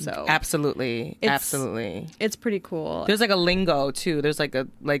plane. So absolutely. It's pretty cool. There's like a lingo too. There's like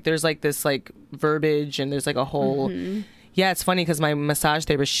this like verbiage, and there's like a whole yeah, it's funny because my massage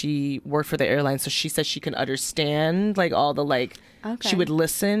therapist, she worked for the airline, so she said she can understand like all the like she would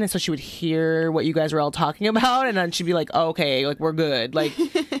listen, and so she would hear what you guys were all talking about, and then she'd be like, oh, okay, like we're good, like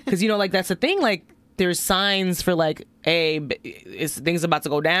because like that's the thing, like there's signs for like, hey, is things about to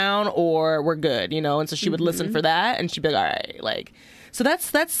go down or we're good, and so she would listen for that, and she'd be like, all right, like so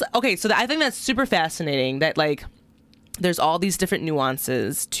that's okay. So I think that's super fascinating that like there's all these different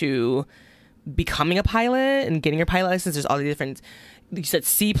nuances to becoming a pilot and getting your pilot license. There's all these different, you said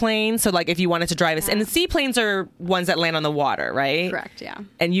seaplanes, so like if you wanted to drive and the seaplanes are ones that land on the water, right? Correct, yeah.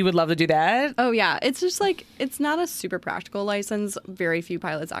 And you would love to do that? Oh yeah, it's just like, it's not a super practical license. Very few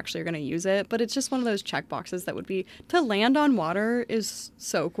pilots actually are going to use it, but it's just one of those check boxes that would be, to land on water is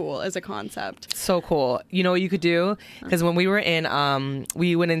so cool as a concept. So cool. You know what you could do? Because when we were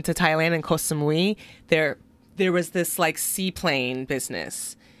we went into Thailand and Koh Samui, there was this like seaplane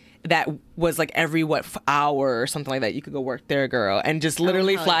business that was like every hour or something like that you could go work there, girl, and just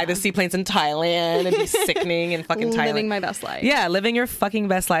literally fly the seaplanes in Thailand and be sickening in fucking Thailand. Living my best life. Yeah, living your fucking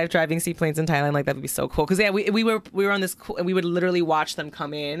best life, driving seaplanes in Thailand, like that would be so cool. Because yeah, we were on this cool, and we would literally watch them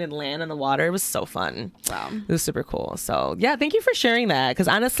come in and land on the water. It was so fun. Wow, it was super cool. So yeah, thank you for sharing that. Because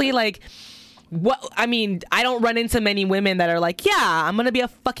honestly, like, I don't run into many women that are like, yeah, I'm gonna be a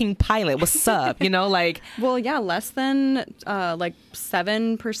fucking pilot. What's up? Like. Well, yeah, less than like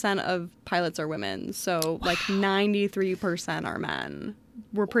 7% of pilots are women, so like 93% are men.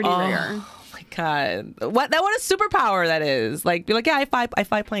 We're pretty rare. Oh my god, what a superpower that is! Like, be like, yeah, I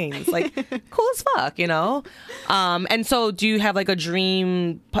fly planes. Like, cool as fuck, And so, do you have like a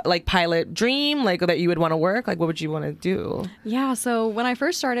dream, like pilot dream, like that you would want to work? Like, what would you want to do? Yeah, so when I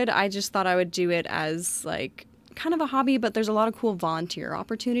first started, I just thought I would do it as like kind of a hobby, but there's a lot of cool volunteer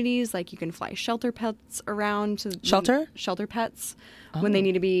opportunities. Like you can fly shelter pets around to shelter pets when they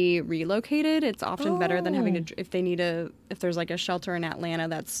need to be relocated. It's often better than having to, if there's like a shelter in Atlanta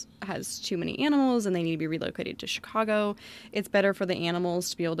that has too many animals and they need to be relocated to Chicago, it's better for the animals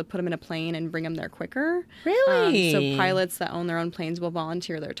to be able to put them in a plane and bring them there quicker. Really? So pilots that own their own planes will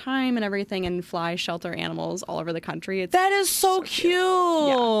volunteer their time and everything and fly shelter animals all over the country. That is so cute.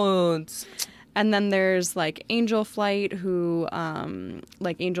 Yeah. And then there's like Angel Flight,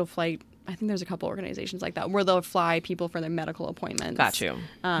 I think there's a couple organizations like that where they'll fly people for their medical appointments. Got you.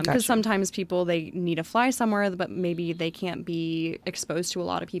 Because sometimes people, they need to fly somewhere, but maybe they can't be exposed to a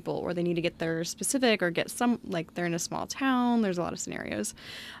lot of people, or they need to get there specific, or get some, like they're in a small town. There's a lot of scenarios.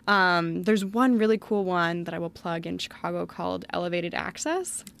 There's one really cool one that I will plug in Chicago called Elevated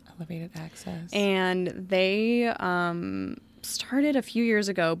Access. Elevated Access. And they started a few years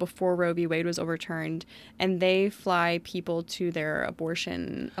ago before Roe v. Wade was overturned, and they fly people to their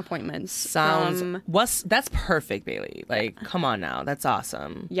abortion appointments. That's perfect, Bailey. Like, come on now, that's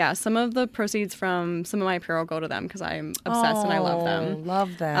awesome. Yeah, some of the proceeds from some of my apparel go to them because I'm obsessed and I love them.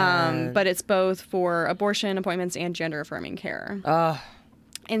 Love that. But it's both for abortion appointments and gender affirming care.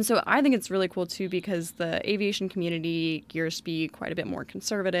 And so I think it's really cool, too, because the aviation community gears to be quite a bit more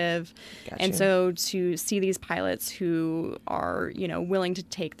conservative. Gotcha. And so to see these pilots who are, willing to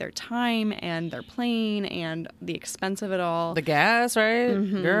take their time and their plane and the expense of it all. The gas, right?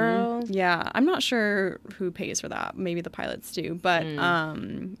 Mm-hmm. Girl. Yeah. I'm not sure who pays for that. Maybe the pilots do. But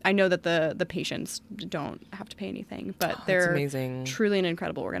I know that the patients don't have to pay anything. But they're amazing. Truly an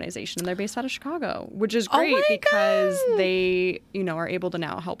incredible organization. And they're based out of Chicago, which is great because they, are able to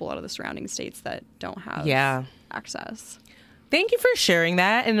now help a lot of the surrounding states that don't have access. Thank you for sharing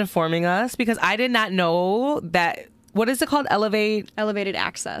that and informing us, because I did not know that. What is it called? Elevated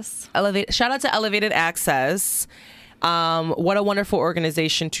Access. Shout out to Elevated Access. What a wonderful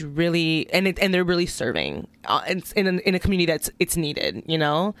organization to really, and they're really serving in a community it's needed, you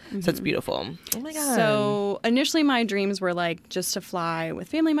know? So it's beautiful. Oh my God. So initially my dreams were like just to fly with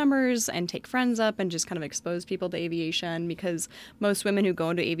family members and take friends up and just kind of expose people to aviation, because most women who go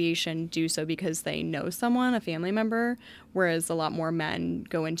into aviation do so because they know someone, a family member, whereas a lot more men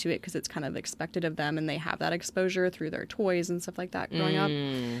go into it because it's kind of expected of them and they have that exposure through their toys and stuff like that growing up.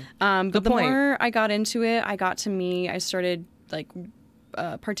 But the more I got into it, I started like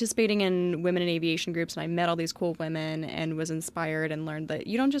participating in women in aviation groups, and I met all these cool women and was inspired and learned that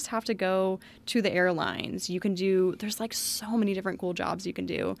you don't just have to go to the airlines. You can there's like so many different cool jobs you can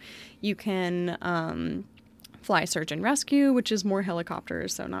do. You can fly search and rescue, which is more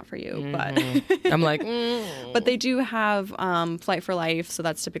helicopters, so not for you. But I'm like, but they do have Flight for Life, so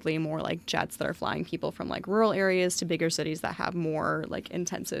that's typically more like jets that are flying people from like rural areas to bigger cities that have more like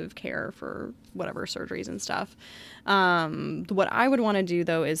intensive care for whatever surgeries and stuff. What I would want to do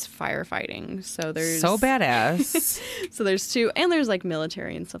though is firefighting. So there's so badass. So there's two, and there's like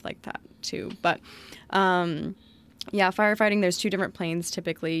military and stuff like that too. But yeah, firefighting, there's two different planes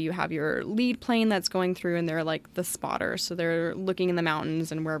typically. You have your lead plane that's going through, and they're like the spotter. So they're looking in the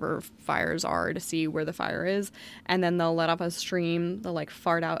mountains and wherever fires are to see where the fire is. And then they'll let off a stream. They'll like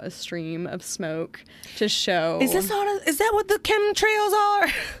fart out a stream of smoke to show. Is that what the chemtrails are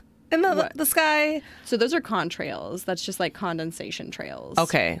in the sky? So those are contrails. That's just like condensation trails.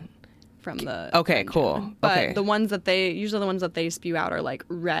 Okay. From the okay, engine. cool. But okay. the ones that they spew out are like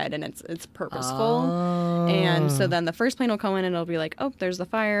red, and it's purposeful. And so then the first plane will come in and it'll be like, oh, there's the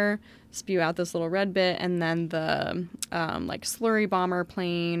fire, spew out this little red bit, and then the like slurry bomber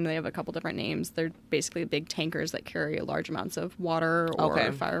plane. They have a couple different names. They're basically big tankers that carry large amounts of water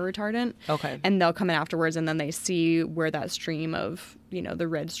or fire retardant. Okay. And they'll come in afterwards, and then they see where that stream of the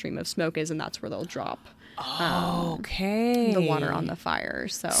red stream of smoke is, and that's where they'll drop. Okay. The water on the fire.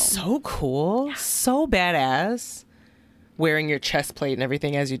 So cool. Yeah. So badass. Wearing your chest plate and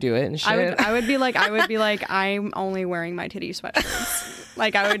everything as you do it and shit. I would be like, I'm only wearing my titty sweatshirts.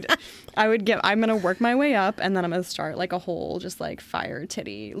 Like I'm gonna work my way up, and then I'm gonna start like a whole just like fire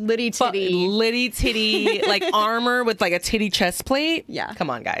titty, litty titty, like armor with like a titty chest plate. Yeah.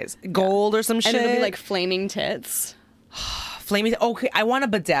 Come on, guys. Gold or some shit. And it'll be like flaming tits. Flaming. Okay, I want a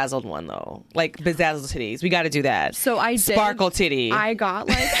bedazzled one though, like bedazzled titties. We got to do that. So I did sparkle titty. I got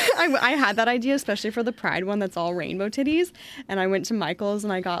like I had that idea, especially for the Pride one that's all rainbow titties, and I went to Michael's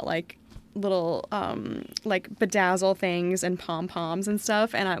and I got like little like bedazzle things and pom poms and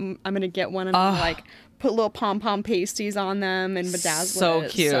stuff, and I'm gonna get one and like put little pom pom pasties on them and bedazzle so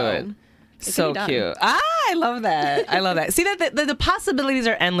it. Cute. So cute. I love that. I love that. See that the possibilities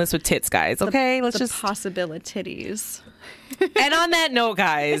are endless with tits, guys. Okay, let's just possibilities. And on that note,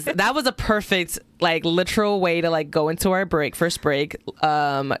 guys, that was a perfect like literal way to like go into our first break,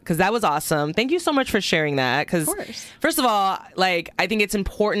 because that was awesome. Thank you so much for sharing that, because first of all, like I think it's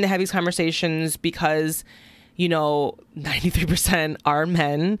important to have these conversations because 93% are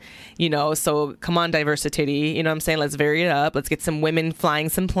men, so come on, diversity, you know what I'm saying? Let's vary it up. Let's get some women flying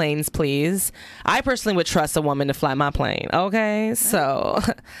some planes, please. I personally would trust a woman to fly my plane. Okay. So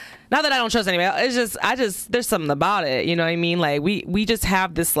not that I don't trust anybody. It's just, there's something about it. You know what I mean? Like we just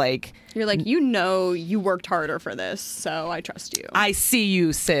have this like, you're like, you worked harder for this, so I trust you. I see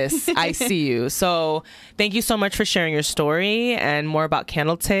you, sis. I see you. So thank you so much for sharing your story and more about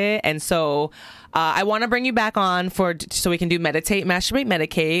Candle Tit. And so I want to bring you back on so we can do Meditate, Masturbate,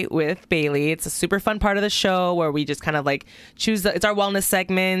 Medicate with Bailey. It's a super fun part of the show where we just kind of like choose it's our wellness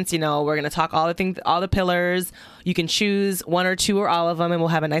segment. We're going to talk all the pillars. You can choose one or two or all of them, and we'll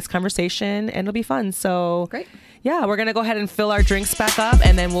have a nice conversation, and it'll be fun. So great. Yeah, we're going to go ahead and fill our drinks back up,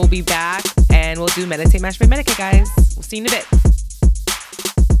 and then we'll be back and we'll do Meditate, Masturbate, Medicate, guys. We'll see you in a bit.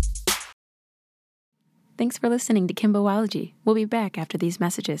 Thanks for listening to Kimboology. We'll be back after these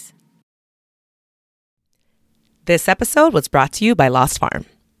messages. This episode was brought to you by Lost Farm.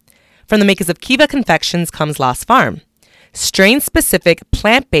 From the makers of Kiva Confections comes Lost Farm. Strain-specific,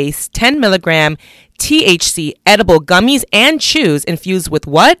 plant-based, 10 milligram THC edible gummies and chews infused with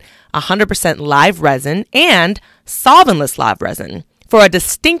what? 100% live resin and solventless live resin for a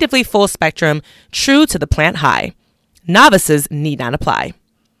distinctively full spectrum, true to the plant high. Novices need not apply.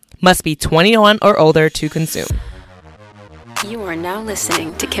 Must be 21 or older to consume. You are now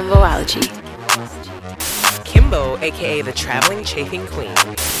listening to Kimboology. Kimbo, aka the Traveling Chafing Queen,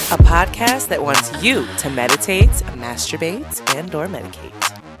 a podcast that wants you to meditate, masturbate, and or medicate.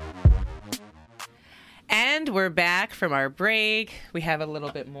 And we're back from our break. We have a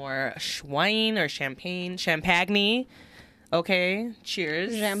little bit more wine or champagne. Okay,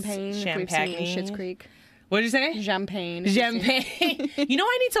 cheers. Champagne. We've seen in Schitt's Creek. What did you say? Champagne. Champagne. You know,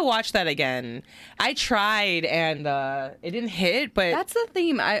 I need to watch that again. I tried and it didn't hit, but That's the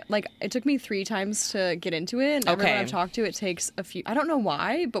theme. It took me 3 times to get into it. And everyone I've talked to, it takes a few. I don't know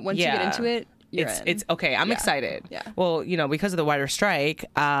why, but once you get into it, you're in. It's okay. I'm excited. Yeah. Well, you know, because of the writer strike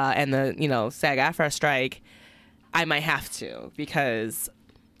and the, you know, SAG-AFTRA strike, I might have to because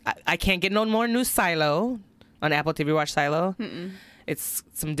I can't get no more new Silo on Apple TV. Watch Silo. Mm-mm. It's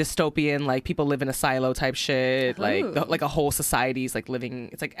some dystopian, like people live in a silo type shit, like a whole society's like living.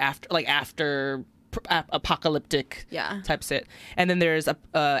 It's like after apocalyptic type shit. And then there's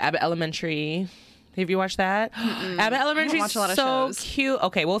Abbott Elementary. Have you watched that? Abbott Elementary is so cute.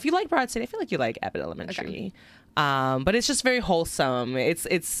 Okay, well if you like Broad City, I feel like you like Abbott Elementary. Okay. But it's just very wholesome.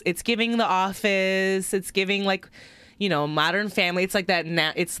 It's giving The Office. It's giving like, you know, Modern Family. It's like that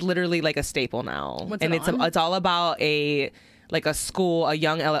now. It's literally like a staple now. What's it on? It's all about a school,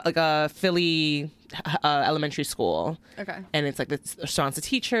 like a Philly elementary school. Okay. And it's like the response to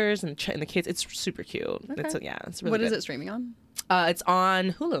teachers and the kids. It's super cute. Okay. It's really What good. is it streaming on? It's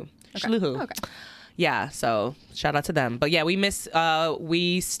on Hulu. Okay. Shluhu. Okay. Yeah, so shout out to them. But yeah,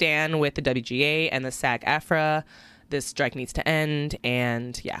 we stand with the WGA and the SAG-AFTRA. This strike needs to end,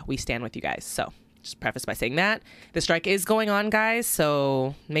 and yeah, we stand with you guys. So just preface by saying that the strike is going on, guys.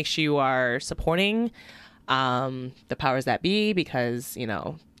 So make sure you are supporting the powers that be, because, you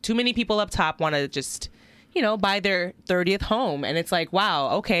know, too many people up top want to just, you know, buy their 30th home. And it's like, wow,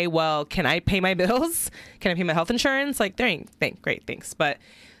 okay, well, can I pay my bills? Can I pay my health insurance? Like, great, thanks. But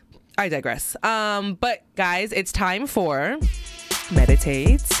I digress. But guys, it's time for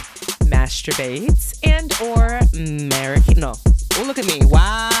meditate, masturbate, and or American. No. Oh, look at me.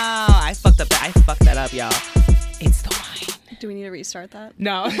 Wow. I fucked that up, y'all. It's the wine. Do we need to restart that?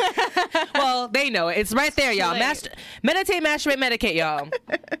 No. Well, they know it. It's right there, y'all. Meditate, masturbate, medicate, y'all.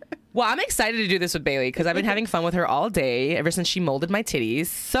 Well, I'm excited to do this with Bailey because I've been having fun with her all day ever since she molded my titties.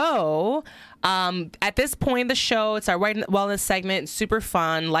 So, at this point in the show, it's our wellness segment. It's super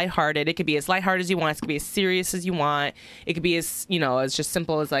fun, lighthearted. It could be as lighthearted as you want. It could be as serious as you want. It could be as, you know, as just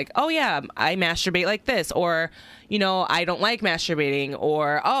simple as like, oh yeah, I masturbate like this, or, you know, I don't like masturbating,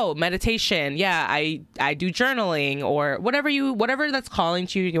 or oh, meditation. Yeah, I do journaling, or whatever that's calling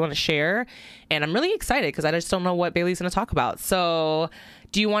to you want to share. And I'm really excited because I just don't know what Bailey's going to talk about. So,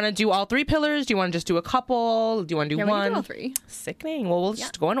 do you want to do all 3 pillars? Do you want to just do a couple? Do you want to do one? We can do all 3. Sickening. Well, we'll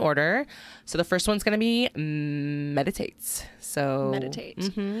just go in order. So the first one's going to be meditate. So meditate.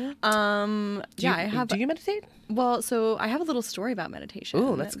 Mm-hmm. Do you meditate? Well, so I have a little story about meditation.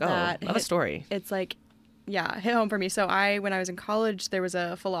 Ooh, let's go. Love a story. It's like, hit home for me. So when I was in college, there was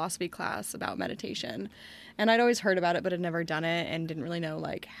a philosophy class about meditation. And I'd always heard about it, but had never done it and didn't really know,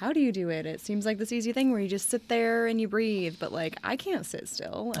 like, how do you do it? It seems like this easy thing where you just sit there and you breathe. But, like, I can't sit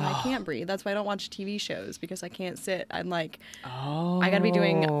still and I can't breathe. That's why I don't watch TV shows, because I can't sit. I'm like, I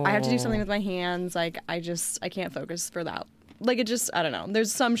have to do something with my hands. Like, I can't focus for that. Like, I don't know.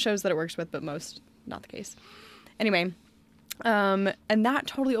 There's some shows that it works with, but most, not the case. Anyway, and that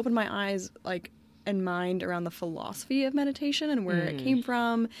totally opened my eyes, like, and mind around the philosophy of meditation and where it came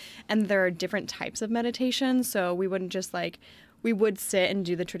from. And there are different types of meditation. So we wouldn't just we would sit and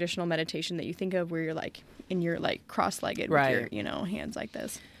do the traditional meditation that you think of where you're like in your like cross-legged with your, you know, hands like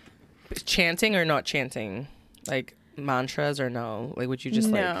this. Chanting or not chanting? Like mantras or no? Like would you just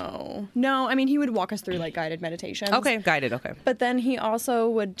No, I mean, he would walk us through like guided meditations. Okay, guided, okay. But then he also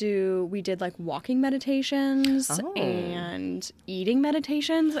we did like walking meditations and eating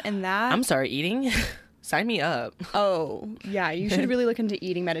meditations, and that... I'm sorry, eating? Sign me up. Oh, yeah, you should really look into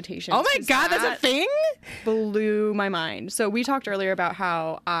eating meditation. Oh my God, that's a thing? Blew my mind. So we talked earlier about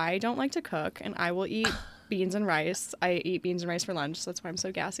how I don't like to cook and I will eat beans and rice. I eat beans and rice for lunch, so that's why I'm so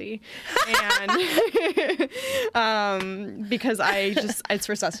gassy. And because it's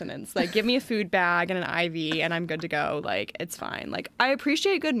for sustenance. Like, give me a food bag and an IV and I'm good to go. Like, it's fine. Like, I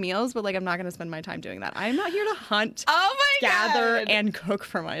appreciate good meals, but like, I'm not going to spend my time doing that. I'm not here to hunt, gather, and cook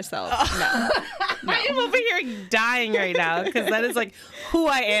for myself. No. I am over here dying right now because that is like who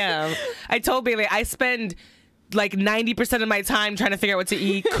I am. I told Bailey I spend like 90% of my time trying to figure out what to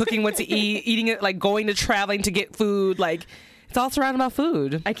eat, cooking what to eat, eating it, like going to traveling to get food. Like it's all surrounded about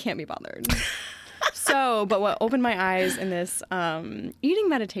food. I can't be bothered. But what opened my eyes in this eating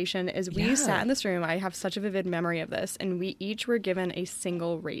meditation is we sat in this room. I have such a vivid memory of this, and we each were given a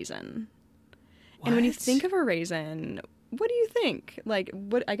single raisin. What? And when you think of a raisin, what do you think? Like,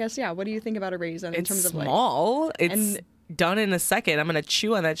 what do you think about a raisin in terms of like small? It's done in a second. I'm gonna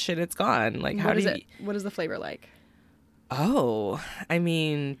chew on that shit. It's gone. Like, how is it? What is the flavor like? Oh, I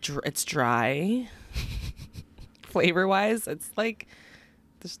mean, it's dry. Flavor wise, it's like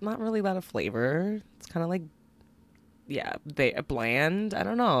there's not really a lot of flavor. It's kind of like, yeah, they bland. I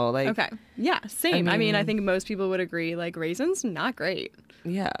don't know. Like, Okay. Yeah, same. I mean, I think most people would agree, like, raisins, not great.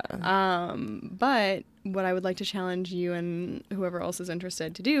 yeah. But what I would like to challenge you and whoever else is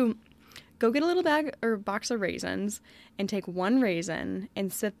interested to do, go get a little bag or box of raisins and take one raisin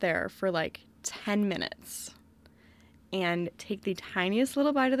and sit there for like 10 minutes and take the tiniest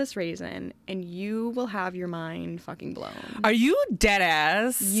little bite of this raisin, and you will have your mind fucking blown. Are you dead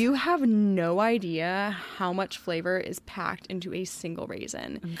ass? You have no idea how much flavor is packed into a single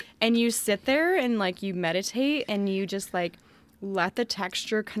raisin. And you sit there and like you meditate and you just like let the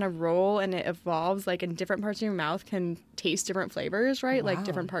texture kind of roll, and it evolves. Like in different parts of your mouth can taste different flavors, right? Like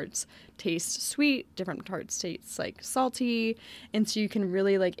different parts taste sweet, different parts taste like salty, and so you can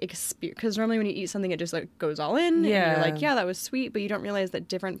really like experience, because normally when you eat something it just like goes all in, Yeah. and you're like, yeah, that was sweet, but you don't realize that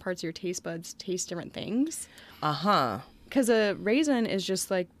different parts of your taste buds taste different things. Because a raisin is just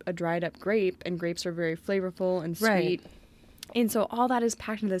like a dried up grape, and grapes are very flavorful and sweet. Right. And so all that is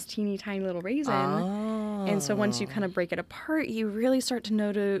packed into this teeny tiny little raisin. And so once you kind of break it apart, you really start to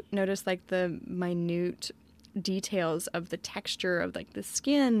notice like the minute details of the texture of like the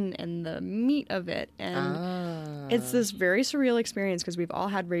skin and the meat of it. And it's this very surreal experience, because we've all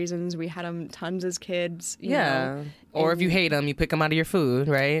had raisins. We had them tons as kids. You know? Or if you hate them, you pick them out of your food,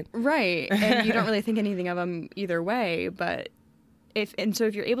 right? Right. And you don't really think anything of them either way. But if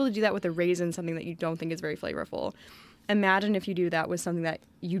you're able to do that with a raisin, something that you don't think is very flavorful, imagine if you do that with something that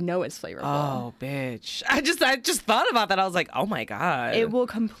you know is flavorful. Oh, bitch. I just thought about that. I was like, oh my God. It will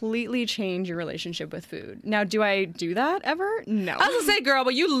completely change your relationship with food. Now, do I do that ever? No. I was gonna say, girl,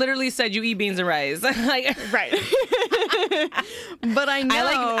 but you literally said you eat beans and rice. Like, right. But I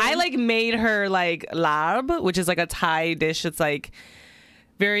know. I made her like larb, which is like a Thai dish. It's like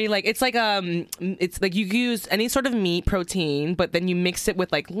very like it's like you use any sort of meat protein, but then you mix it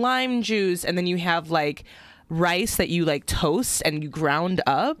with like lime juice, and then you have like rice that you like toast and you ground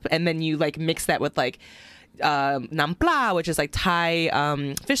up, and then you like mix that with like nam pla, which is like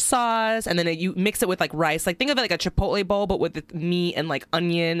Thai fish sauce, and then you mix it with like rice. Like think of it like a Chipotle bowl, but with meat and like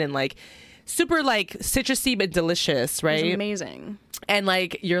onion and like super like citrusy but delicious, right? It's amazing. And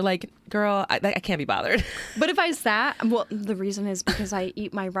like you're like, girl, I can't be bothered. But if I sat, well, the reason is because I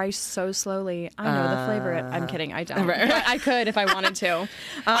eat my rice so slowly. I know the flavor. I'm kidding, I don't. Right. But I could if I wanted to.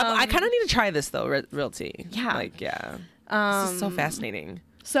 I kind of need to try this though, real tea. Yeah. Like this is so fascinating.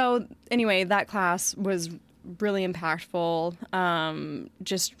 So anyway, that class was really impactful.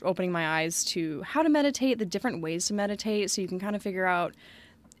 Just opening my eyes to how to meditate, the different ways to meditate, so you can kind of figure out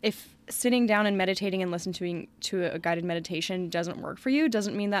if sitting down and meditating and listening to a guided meditation doesn't work for you,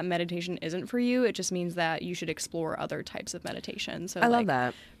 doesn't mean that meditation isn't for you. It just means that you should explore other types of meditation. So I love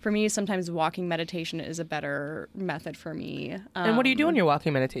that. For me, sometimes walking meditation is a better method for me. And what do you do in your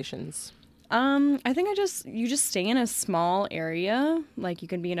walking meditations? I think you just stay in a small area. Like you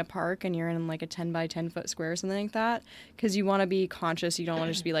can be in a park and you're in like a 10 by 10 foot square or something like that, because you want to be conscious. You don't want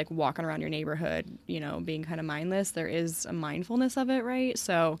to just be like walking around your neighborhood, being kind of mindless. There is a mindfulness of it, right?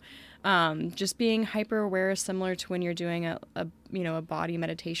 So just being hyper aware, similar to when you're doing a body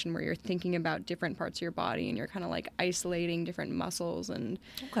meditation where you're thinking about different parts of your body and you're kind of like isolating different muscles. And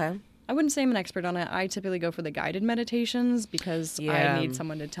Okay. I wouldn't say I'm an expert on it. I typically go for the guided meditations because I need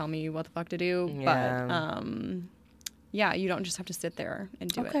someone to tell me what the fuck to do. Yeah. But you don't just have to sit there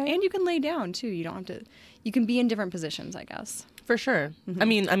and do it. Okay. And you can lay down too. You don't have to. You can be in different positions, I guess. For sure.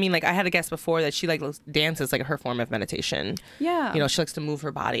 Mm-hmm. I mean, like I had a guest before that she like dances like her form of meditation. Yeah. She likes to move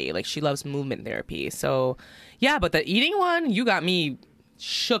her body. Like she loves movement therapy. So, yeah. But the eating one, you got me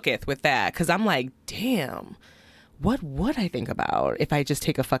shooketh with that, because I'm like, damn. What would I think about if I just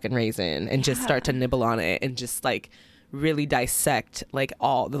take a fucking raisin and just start to nibble on it and just like really dissect like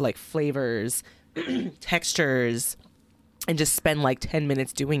all the like flavors, textures, and just spend like 10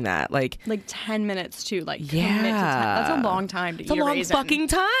 minutes doing that? Like 10 minutes too. Like yeah, commit to 10. That's a long time to eat a raisin. It's a long fucking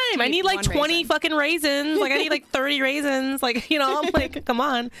time. I need like 20 raisin. fucking raisins. Like I need like 30 raisins. Like, I'm like, come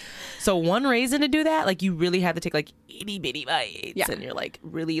on. So one raisin to do that, like you really have to take like itty bitty bites. Yeah. And you're like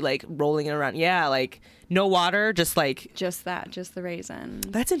really like rolling it around. Yeah, like no water, just the raisin.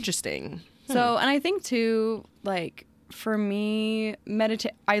 That's interesting. So, and I think too, like for me,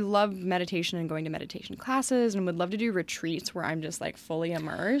 I love meditation and going to meditation classes and would love to do retreats where I'm just like fully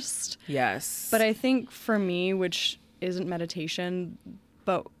immersed. Yes. But I think for me, which isn't meditation,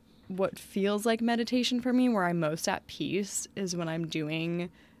 but what feels like meditation for me, where I'm most at peace, is when I'm doing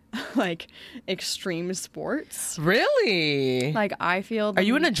like extreme sports. Really? Like I feel. Are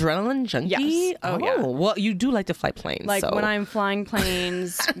you an adrenaline junkie? Yes. Oh, yeah. Well, you do like to fly planes. Like so. when I'm flying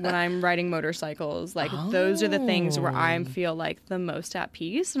planes, when I'm riding motorcycles, like those are the things where I feel like the most at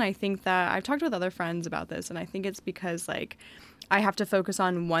peace. And I think that I've talked with other friends about this, and I think it's because like I have to focus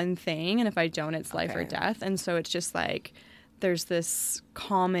on one thing, and if I don't, it's life or death. And so it's just like there's this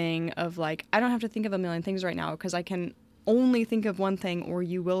calming of like I don't have to think of a million things right now because I can only think of one thing or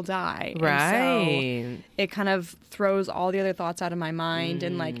you will die. Right. And so it kind of throws all the other thoughts out of my mind.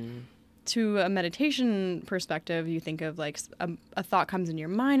 And like to a meditation perspective, you think of like a thought comes in your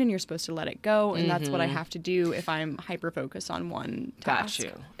mind and you're supposed to let it go. And that's what I have to do if I'm hyper focused on one task. Got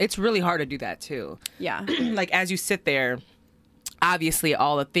you. It's really hard to do that too. Yeah. Like as you sit there, obviously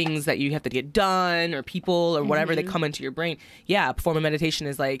all the things that you have to get done or people or whatever they come into your brain. Yeah, performing meditation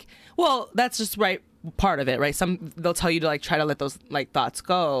is like, well, that's just part of it, right? They'll tell you to like try to let those like thoughts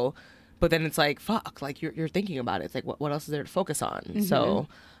go, but then it's like fuck, like you're thinking about it. It's like what else is there to focus on? So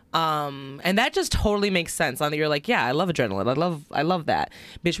and that just totally makes sense. On that you're like, yeah, I love adrenaline. I love that.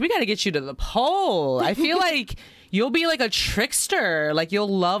 Bitch, we got to get you to the pole. I feel like you'll be like a trickster. Like you'll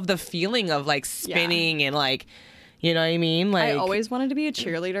love the feeling of like spinning and like, you know what I mean? Like I always wanted to be a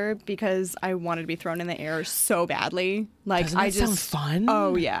cheerleader because I wanted to be thrown in the air so badly. Like doesn't that sound fun?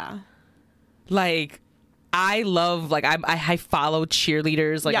 Oh yeah. Like I love like I follow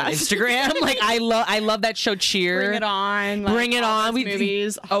cheerleaders like on Instagram. Like I love that show Cheer. Bring it on. Like, Bring it on.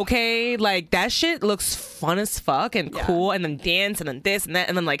 Movies. Okay, like that shit looks fun as fuck and cool, and then dance and then this and that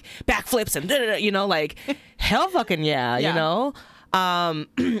and then like backflips and you know, like hell fucking yeah, you know.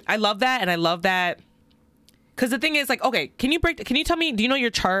 I love that, and I love that. Because the thing is, like, okay, can you tell me, do you know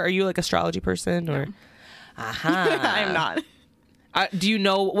your chart? Are you like astrology person or? No. I'm not. Do you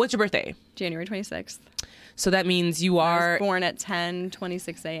know, what's your birthday? January 26th. So that means you are. I was born at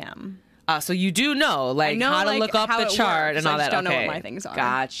 10:26 a.m. So you do know, like, how to look up the chart and all that. I just don't know what my things are.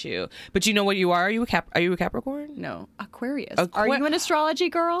 Got you. But you know what you are? Are you a Capricorn? No, Aquarius. Are you an astrology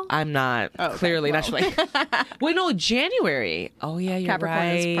girl? I'm not. Oh, okay. Clearly, well. not. Wait, no, January. Oh yeah, you're Capricorn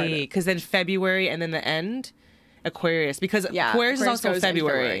right. is part of it. Because then February and then the end. Aquarius, because Aquarius is also goes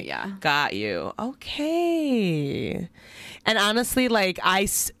February. in February. Yeah. Got you. Okay. And honestly, like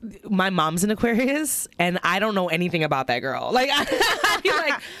my mom's an Aquarius, and I don't know anything about that girl. Like,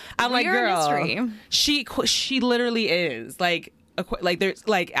 I'm like, girl, she literally is like there's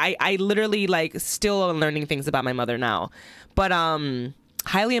like I literally like still am learning things about my mother now, but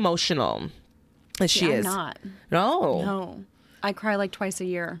highly emotional as she is. I'm not. No, I cry like twice a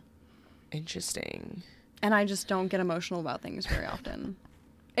year. Interesting. And I just don't get emotional about things very often.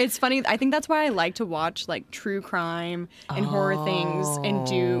 It's funny. I think that's why I like to watch like true crime and horror things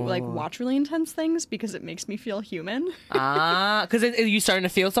and watch really intense things because it makes me feel human. Because you starting to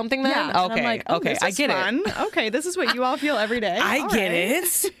feel something then? Yeah. Okay. I'm like, okay. This I is get fun. it. Okay. This is what you all feel every day. I get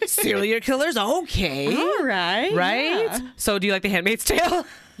it. Serial killers. Okay. All right. Right? Yeah. So do you like The Handmaid's Tale?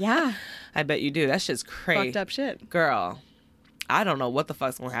 Yeah. I bet you do. That shit's crazy. Fucked up shit. Girl. I don't know what the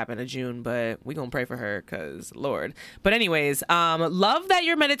fuck's gonna happen to June, but we gonna pray for her because Lord. But anyways, love that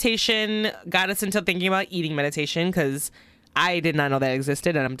your meditation got us into thinking about eating meditation because I did not know that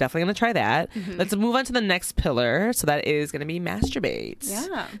existed, and I'm definitely gonna try that. Let's move on to the next pillar. So that is gonna be masturbate.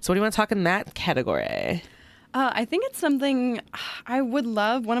 Yeah. So what do you want to talk in that category? I think it's something I would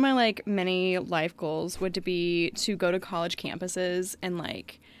love. One of my like many life goals would be to go to college campuses and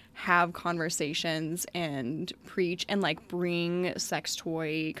like have conversations and preach and like bring sex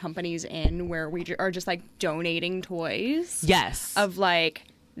toy companies in where we are just like donating toys. Yes. Of like,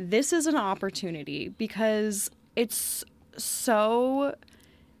 this is an opportunity because it's so,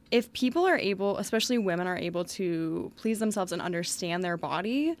 if people are able, especially women are able to please themselves and understand their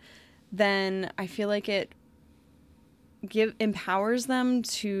body, then I feel like it empowers them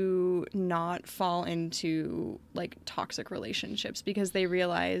to not fall into like toxic relationships because they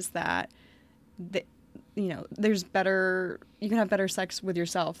realize that there's better, you can have better sex with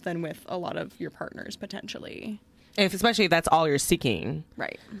yourself than with a lot of your partners potentially, especially if that's all you're seeking,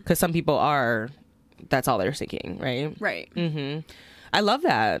 right? Because some people that's all they're seeking, right? I love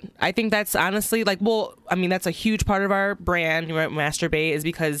that. I think that's honestly like, well, I mean, that's a huge part of our brand, right? Masturbate, is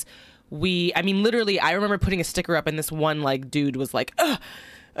because literally, I remember putting a sticker up and this one like dude was like,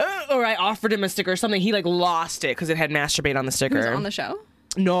 or I offered him a sticker or something. He like lost it because it had masturbate on the sticker. He was on the show?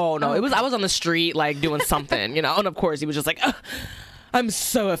 No. It was, I was on the street like doing something, you know, and of course he was just like, I'm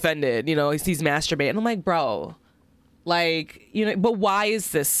so offended, you know, he sees masturbate. And I'm like, bro, like, you know, but why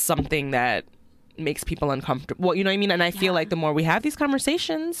is this something that makes people uncomfortable? Well, you know what I mean? And I feel like the more we have these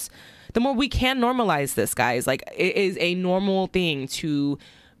conversations, the more we can normalize this, guys. Like, it is a normal thing to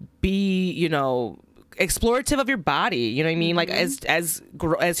be, explorative of your body, you know what I mean? Like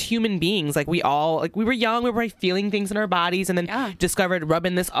as human beings, like we were young, we were feeling things in our bodies, and then discovered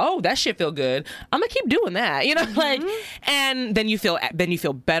rubbing this, that shit feel good, I'm gonna keep doing that, like, and then you feel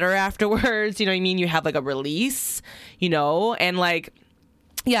better afterwards, you know what I mean? You have like a release, and like,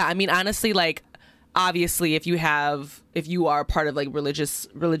 yeah, I mean, honestly, like, obviously if you are part of like religious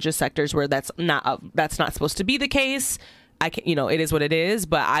sectors where that's not supposed to be the case, I can, it is what it is,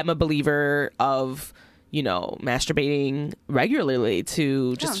 but I'm a believer of, masturbating regularly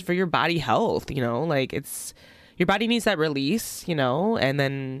to just for your body health, like your body needs that release, and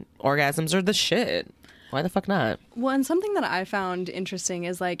then orgasms are the shit. Why the fuck not? Well, and something that I found interesting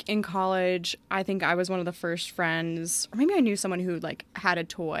is, like, in college, I think I was one of the first friends, or maybe I knew someone who, like, had a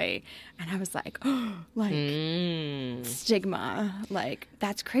toy, and I was like, stigma, like,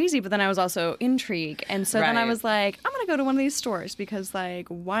 that's crazy. But then I was also intrigued, and so then I was like, I'm gonna go to one of these stores because, like,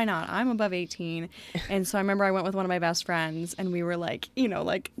 why not? I'm above 18, and so I remember I went with one of my best friends, and we were like,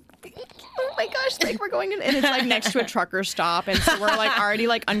 like, oh my gosh, like, we're going in, and it's like next to a trucker stop, and so we're like already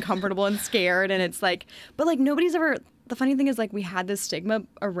like uncomfortable and scared, and it's like, but like nobody's ever, the funny thing is, like, we had this stigma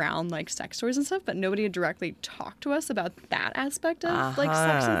around like sex toys and stuff, but nobody had directly talked to us about that aspect of like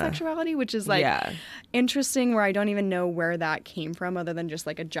sex and sexuality, which is like interesting, where I don't even know where that came from other than just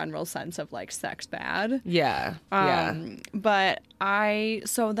like a general sense of like sex bad. But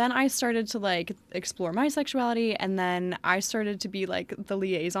so then I started to like explore my sexuality, and then I started to be like the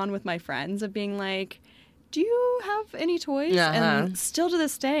liaison with my friends of being like, do you have any toys? And still to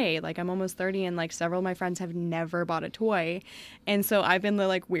this day, like, I'm almost 30, and like several of my friends have never bought a toy, and so I've been the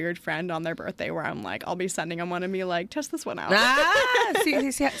like weird friend on their birthday where I'm like, I'll be sending them one and be like, test this one out. See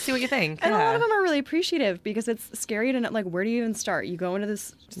what you think. And a lot of them are really appreciative because it's scary to know, like, where do you even start? You go into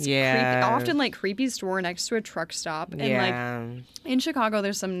this often like creepy store next to a truck stop, and like in Chicago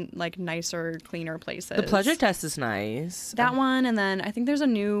there's some like nicer, cleaner places. The Pleasure Test is nice. That one, and then I think there's a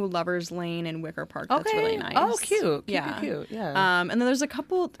new Lover's Lane in Wicker Park that's really nice. Oh, cute. Cute. And then there's a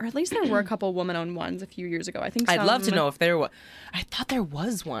couple, or at least there were a couple woman-owned ones a few years ago. I think I'd love to know if there was. I thought there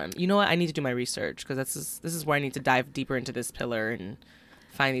was one. You know what? I need to do my research because this is where I need to dive deeper into this pillar and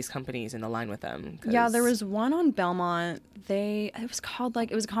find these companies and align with them. Yeah, there was one on Belmont. It was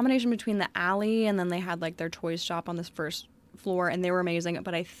a combination between the alley, and then they had like their toys shop on this first floor, and they were amazing.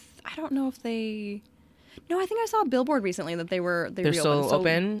 But I don't know if they. No, I think I saw a billboard recently that they're reopened. Still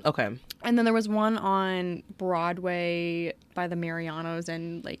open? Okay. And then there was one on Broadway by the Marianos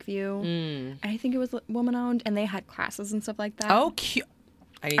in Lakeview. And I think it was woman-owned, and they had classes and stuff like that. Oh, cute.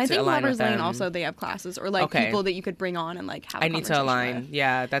 I think Lovers Lane also, they have classes, or like people that you could bring on and like have a conversation need to align with.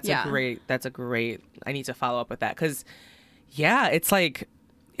 Yeah, that's a great I need to follow up with that because it's like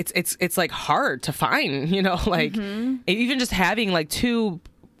it's like hard to find, like even just having like two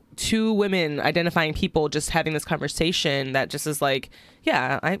women identifying people just having this conversation that just is like,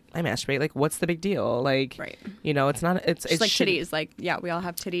 I masturbate, like, what's the big deal, like, it's not, it's like titties, like, we all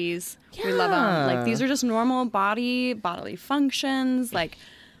have titties, we love them, like, these are just normal bodily functions, like,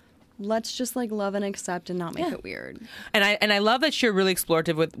 let's just like love and accept and not make it weird. And I love that you're really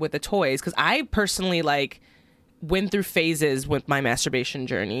explorative with the toys, because I personally like went through phases with my masturbation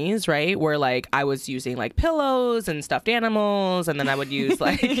journeys, right? Where like I was using like pillows and stuffed animals, and then I would use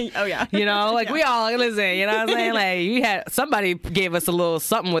like we all listen, you know what I'm saying? Like somebody gave us a little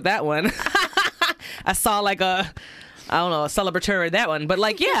something with that one. I saw like a celebratory that one, but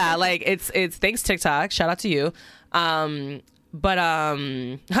like like it's thanks TikTok, shout out to you.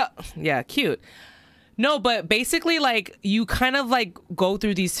 Cute. No, but basically, like, you kind of, like, go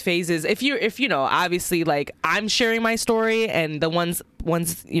through these phases. If obviously, like, I'm sharing my story, and the ones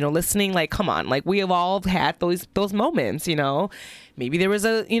listening, like, come on. Like, we have all had those moments, Maybe there was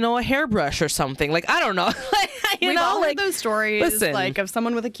a hairbrush or something. Like, I don't know. We've all heard those stories, like, of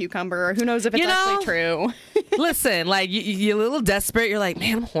someone with a cucumber. Who knows if it's actually true. Listen, like, you're a little desperate. You're like,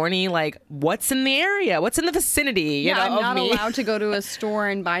 man, I'm horny. Like, what's in the area? What's in the vicinity, I'm not allowed to go to a store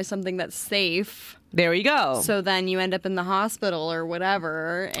and buy something that's safe. There you go. So then you end up in the hospital or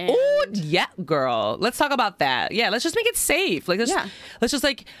whatever. Oh, yeah, girl. Let's talk about that. Yeah, let's just make it safe. Like, let's just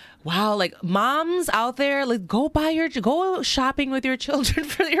like, wow, like moms out there, like go go shopping with your children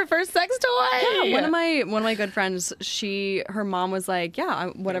for your first sex toy. Yeah, one of my good friends, her mom was like,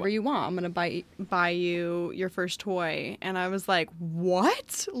 whatever you want, I'm gonna buy you your first toy, and I was like,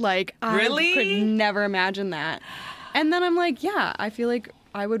 what? Like, I really could never imagine that. And then I'm like, I feel like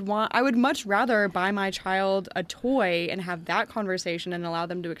I would much rather buy my child a toy and have that conversation and allow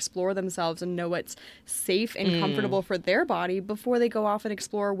them to explore themselves and know what's safe and comfortable for their body before they go off and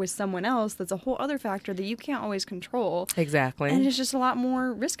explore with someone else. That's a whole other factor that you can't always control. Exactly. And it's just a lot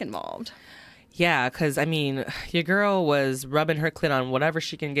more risk involved. Yeah, because, I mean, your girl was rubbing her clit on whatever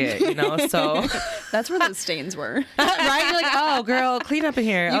she can get, you know, so. That's where those stains were. Right? You're like, oh, girl, clean up in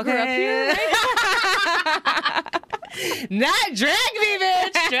here. You okay. grew up here, right? Not drag me,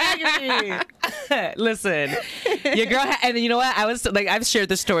 bitch. Drag me. Listen, your girl, and you know what? I was like, I've shared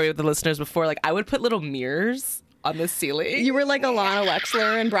this story with the listeners before. Like, I would put little mirrors on the ceiling. You were like Alana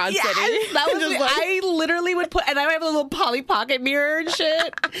Wexler in Broad City. That was just I literally would put, and I would have a little Polly Pocket mirror and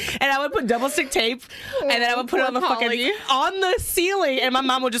shit, and I would put double stick tape, and then I would put it on the fucking on the ceiling, and my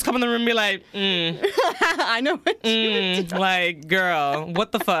mom would just come in the room and be like, I know what you like, girl,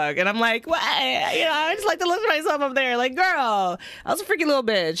 what the fuck? And I'm like, what? You know, I just like to look at myself up there, like, girl, I was a freaky little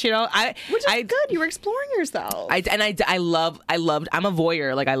bitch, you know. Which is good. You were exploring yourself. I loved. I'm a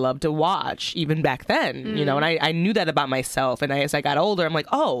voyeur. Like, I love to watch, even back then, you know, and I knew that about myself. And as I got older, I'm like,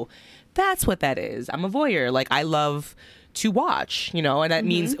 oh, that's what that is. I'm a voyeur. Like, I love to watch, you know, and that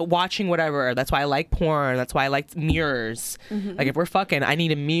means watching whatever. That's why I like porn. That's why I like mirrors. Like, if we're fucking, I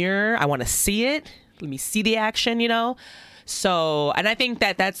need a mirror. I want to see it. Let me see the action, you know? So, and I think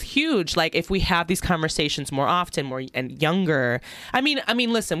that that's huge. Like, if we have these conversations more often, more and younger. I mean,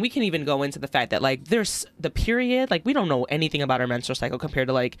 listen, we can even go into the fact that, like, there's the period. Like, we don't know anything about our menstrual cycle compared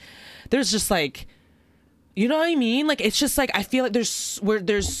to, like, there's just, like, you know what I mean? Like, it's just like, I feel like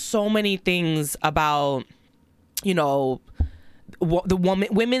there's so many things about, you know,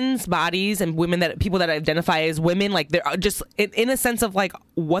 women's bodies and people that identify as women. Like, they're just in a sense of, like,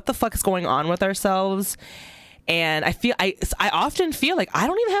 what the fuck is going on with ourselves. And I often feel like I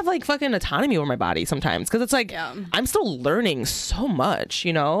don't even have, like, fucking autonomy over my body sometimes, because it's like, I'm still learning so much,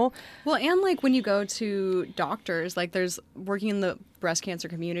 you know? Well, and, like, when you go to doctors, like, there's working in the breast cancer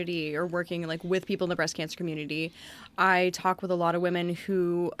community or working, like, with people in the breast cancer community, I talk with a lot of women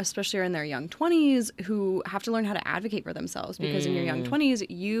who, especially are in their young 20s, who have to learn how to advocate for themselves, because in your young 20s,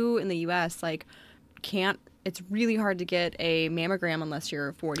 you in the U.S., like, can't. It's really hard to get a mammogram unless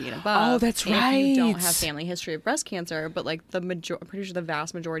you're 40 and above. Oh, that's right. If you don't have family history of breast cancer. But, like, I'm pretty sure the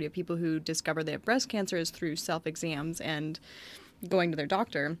vast majority of people who discover they have breast cancer is through self-exams and going to their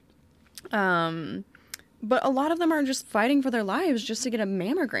doctor. But a lot of them are just fighting for their lives just to get a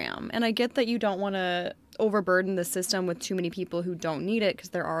mammogram. And I get that you don't want to overburden the system with too many people who don't need it, because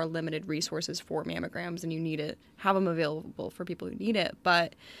there are limited resources for mammograms and you need to have them available for people who need it.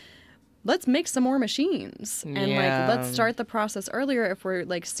 But let's make some more machines and like let's start the process earlier if we're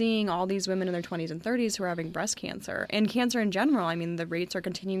like seeing all these women in their 20s and 30s who are having breast cancer and cancer in general. I mean, the rates are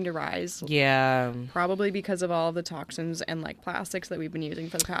continuing to rise. Yeah. Probably because of all of the toxins and like plastics that we've been using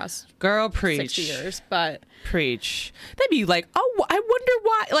for the past preach 60 years. But preach. They'd be like, oh, I wonder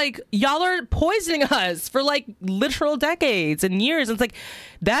why, like, y'all are poisoning us for like literal decades and years. And it's like,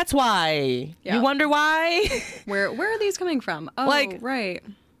 that's why. Yeah. You wonder why? Where are these coming from? Oh, like, right.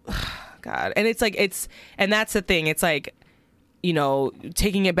 God. And it's like, and that's the thing. It's like, you know,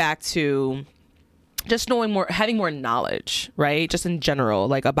 taking it back to just knowing more, having more knowledge, right? Just in general,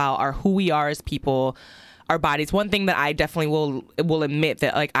 like about who we are as people, our bodies. One thing that I definitely will admit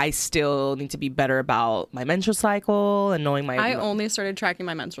that, like, I still need to be better about my menstrual cycle and knowing I only started tracking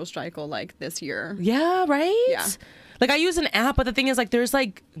my menstrual cycle like this year. Yeah, right? Yeah. Like, I use an app, but the thing is, like, there's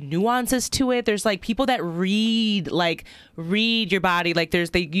like nuances to it. There's like people that read your body. Like,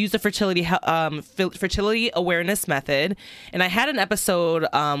 they use the fertility awareness method. And I had an episode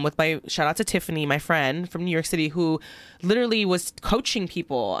with shout out to Tiffany, my friend from New York City, who literally was coaching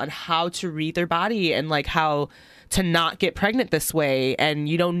people on how to read their body and like how to not get pregnant this way. And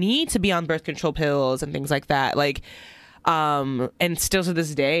you don't need to be on birth control pills and things like that. Like, and still to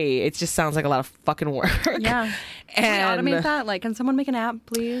this day, it just sounds like a lot of fucking work. Yeah. Can we automate that? Like, can someone make an app,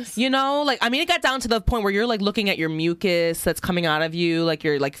 please? You know, like, I mean, it got down to the point where you're like looking at your mucus that's coming out of you, like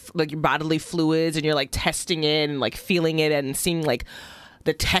your your bodily fluids, and you're like testing it and like feeling it and seeing like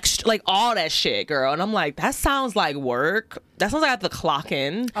the texture, like all that shit, girl. And I'm like, that sounds like work. That sounds like I have to clock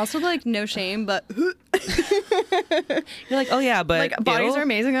in. Also, like, no shame, but you're like, oh yeah, but like, bodies are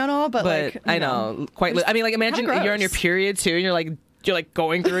amazing and all, but like, I know, quite. I mean, like, imagine you're on your period too, and you're like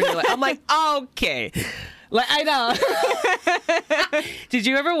going through, and you're like, I'm like, okay. Like, I know. Did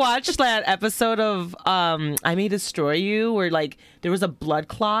you ever watch that episode of I May Destroy You, where like there was a blood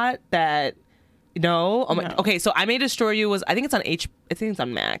clot that no. Okay, so I May Destroy You was, I think it's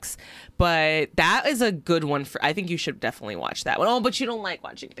on Max, but that is a good one I think you should definitely watch that one. Oh, but you don't like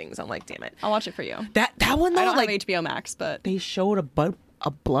watching things. I'm like, damn it. I'll watch it for you. That one though, I don't like have HBO Max, but they showed a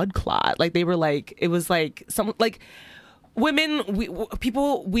a blood clot. Like they were like, it was like some like women,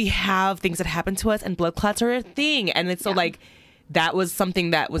 we have things that happen to us, and blood clots are a thing. And it's so like, that was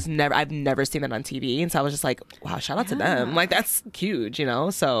something that was I've never seen that on TV. And so I was just like, wow, shout out to them. Like, that's huge, you know?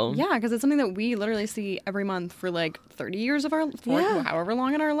 So. Yeah, because it's something that we literally see every month for like 30 years of however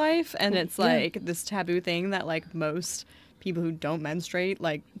long in our life. And it's like this taboo thing that like most people who don't menstruate,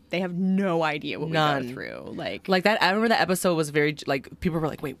 like, they have no idea what we go through. Like that, I remember that episode was very, like, people were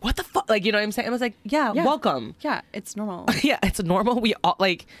like, wait, what the fuck? Like, you know what I'm saying? I was like, yeah. Welcome. Yeah, it's normal. Yeah, it's normal. We all,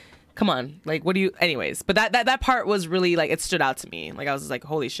 like, come on, like, what do you, anyways, but that part was really, like, it stood out to me. Like, I was just like,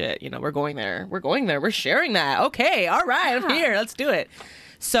 holy shit, you know, we're going there, we're sharing that. Okay, all right, I'm here, let's do it.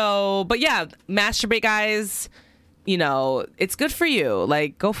 So, but yeah, masturbate, guys. You know, it's good for you.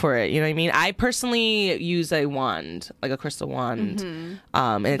 Like, go for it. You know what I mean? I personally use a wand, like a crystal wand.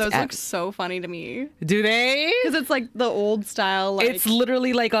 And those look so funny to me. Do they? Because it's like the old style. Like... It's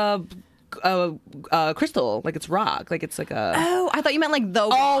literally like a crystal, like it's rock, like it's like a. Oh, I thought you meant like the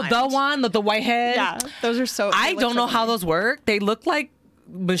wand. Oh, the wand, the white head. Yeah, those are so. I don't know how those work. They look like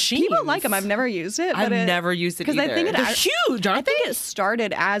machines. People like them. I've never used it. I've never used it either. Because I think they're huge. I think it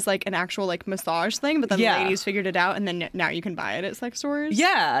started as like an actual like massage thing, but then ladies figured it out, and then now you can buy it at sex stores.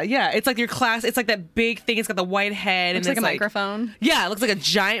 Yeah, yeah. It's like your class. It's like that big thing. It's got the white head. Looks and like a microphone. Yeah, it looks like a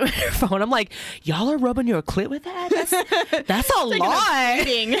giant microphone. I'm like, y'all are rubbing your clit with that? That's a lot.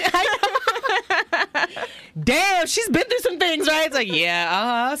 Damn, she's been through some things, right? It's like,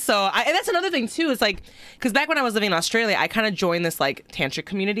 yeah, So, and that's another thing too. Is like, because back when I was living in Australia, I kind of joined this like tantric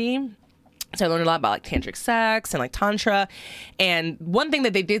community. So I learned a lot about like tantric sex and like tantra. And one thing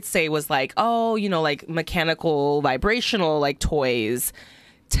that they did say was like, oh, you know, like mechanical vibrational like toys.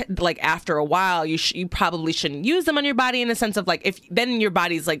 Like after a while, you probably shouldn't use them on your body, in a sense of like, if then your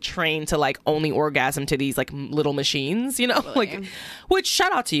body's like trained to like only orgasm to these like little machines, you know, like, which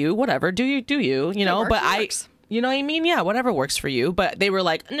shout out to you, whatever, do you know, but you know what I mean? Yeah, whatever works for you. But they were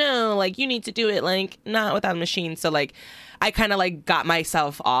like, no, like you need to do it like not without a machine. So like I kind of like got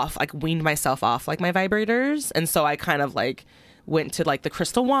myself off, like weaned myself off like my vibrators, and so I kind of like went to like the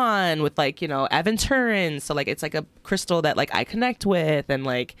crystal wand with like, you know, Aventurine. So like it's like a crystal that like I connect with, and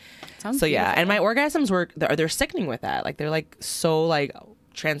like sounds so beautiful. Yeah, and my orgasms were they're sickening with that. Like they're like so like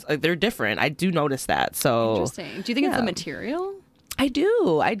like they're different. I do notice that. So interesting. Do you think it's the material? I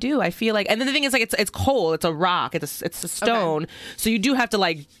do. I feel like, and then the thing is like it's cold. It's a rock. It's a stone. Okay. So you do have to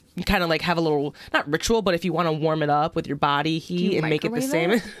like kind of like have a little, not ritual, but if you want to warm it up with your body heat and make it the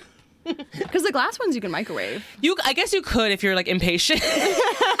same. Because the glass ones you can microwave. I guess you could if you're like impatient.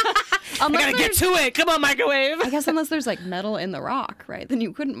 I gotta get to it. Come on, microwave. I guess unless there's like metal in the rock, right? Then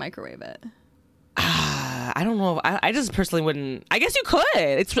you couldn't microwave it. I don't know. I just personally wouldn't. I guess you could.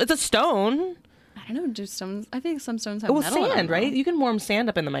 It's a stone. I don't know. Do stones? I think some stones have metal sand, in them, right? You can warm sand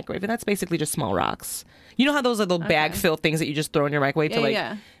up in the microwave, and that's basically just small rocks. You know how those are the bag filled things that you just throw in your microwave to like.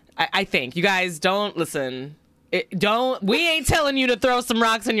 Yeah. I think you guys don't listen. We ain't telling you to throw some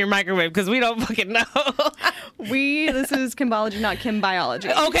rocks in your microwave because we don't fucking know. This is Kimbology, not Kim biology.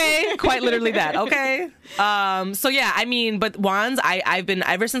 Okay, quite literally that. Okay. So yeah, I mean, but wands, I've been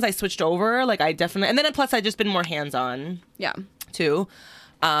ever since I switched over. Like I definitely, and then plus I just been more hands on. Yeah. Too.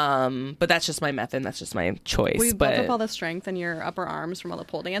 But that's just my method. That's just my choice. We built up all the strength in your upper arms from all the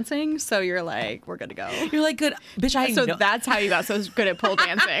pole dancing, so you're like, we're good to go. You're like, good, bitch. I know. That's how you got so good at pole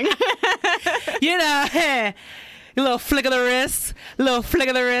dancing. You know, a little flick of the wrist, you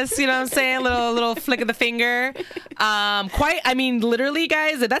know what I'm saying? Little flick of the finger. I mean, literally,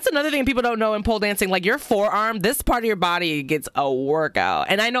 guys, that's another thing people don't know in pole dancing. Like your forearm, this part of your body gets a workout.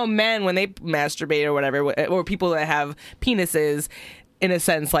 And I know men, when they masturbate or whatever, or people that have penises, in a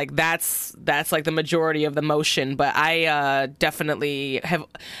sense, like that's like the majority of the motion. But I definitely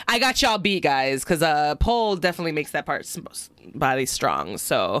I got y'all beat, guys, because pole definitely makes that part body strong.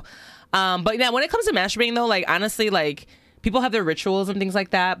 So, but yeah, when it comes to masturbating though, like honestly, like people have their rituals and things like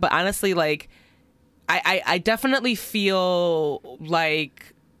that. But honestly, like I definitely feel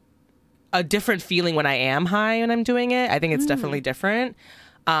like a different feeling when I am high when I'm doing it. I think it's definitely different.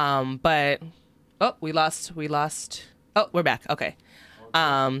 But we lost. Oh, we're back. Okay.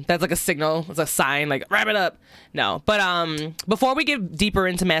 That's like a signal. It's a sign, like wrap it up. No, but before we get deeper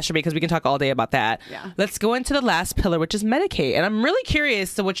into masturbate, because we can talk all day about that. Yeah. Let's go into the last pillar, which is medicate. And I'm really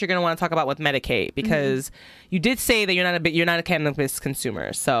curious to what you're going to want to talk about with medicate, because you did say that you're not a cannabis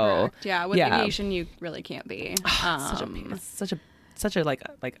consumer. So correct. Yeah, with aviation, you really can't be. Such a like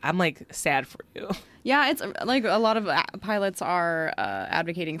I'm like sad for you. Yeah, it's like a lot of pilots are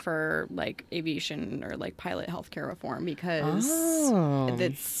advocating for like aviation or like pilot healthcare reform because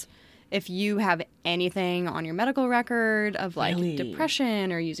if you have anything on your medical record of like Really?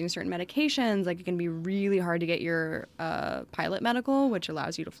 depression or using certain medications, like it can be really hard to get your pilot medical, which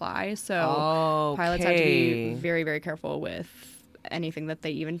allows you to fly. So pilots have to be very, very careful with anything that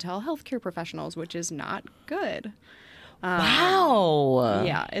they even tell healthcare professionals, which is not good. Wow.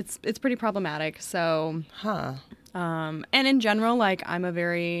 Yeah, it's pretty problematic. So, and in general, like I'm a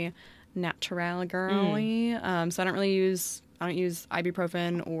very natural girly, so I don't use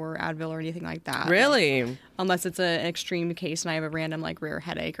ibuprofen or Advil or anything like that. Really? Like, unless it's an extreme case and I have a random like rare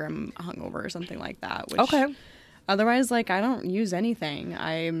headache or I'm hungover or something like that. Which, Okay. Otherwise, like I don't use anything.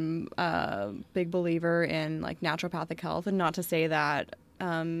 I'm a big believer in like naturopathic health, and not to say that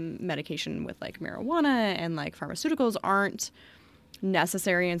medication with like marijuana and like pharmaceuticals aren't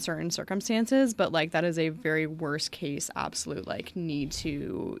necessary in certain circumstances, but like that is a very worst case absolute like need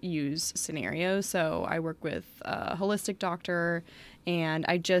to use scenario. So I work with a holistic doctor, and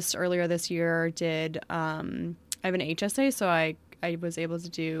I just earlier this year did I have an HSA, so I was able to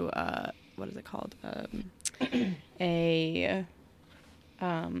do what is it called, a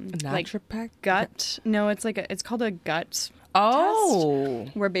like gut, no, it's called a gut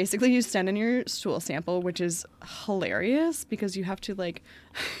test, where basically you send in your stool sample, which is hilarious because you have to like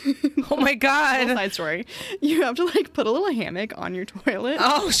Oh my god. side story, you have to like put a little hammock on your toilet.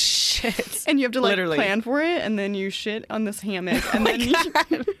 Oh shit. And you have to like Literally. plan for it, and then you shit on this hammock, and then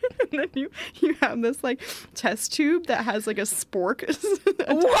you have this like test tube that has like a spork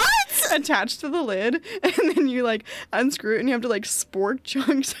attached to the lid, and then you like unscrew it, and you have to like spork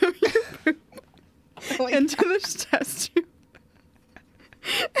chunks of your poop into this test tube.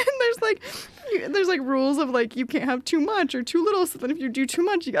 And there's like rules of like you can't have too much or too little, so then if you do too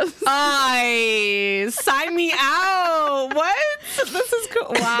much you gotta sign me out. What? This is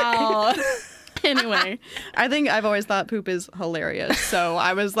cool. Wow. Anyway, I think I've always thought poop is hilarious. So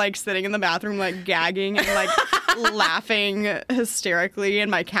I was like sitting in the bathroom like gagging and like laughing hysterically, and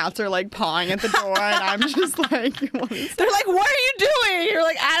my cats are like pawing at the door, and I'm just like, they're like, what are you doing? You're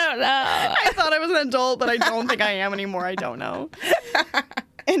like, I don't know. I thought I was an adult, but I don't think I am anymore. I don't know.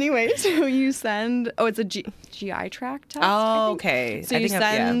 Anyway, so you send, it's a GI tract test. Oh, okay. So you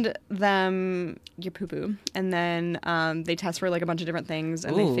send them your poo-poo, and then they test for like a bunch of different things,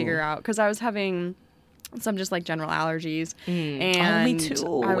 and they figure out, because I was having some just like general allergies, and me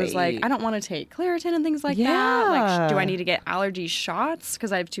too. I was like, I don't want to take Claritin and things like that. Like, do I need to get allergy shots?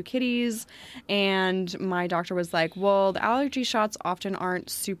 Because I have 2 kitties, and my doctor was like, well, the allergy shots often aren't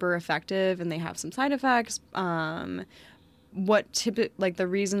super effective, and they have some side effects. The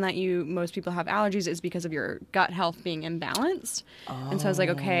reason that most people have allergies is because of your gut health being imbalanced. And so I was like,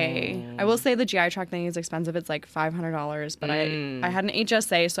 okay, I will say the GI tract thing is expensive. It's like $500, but I had an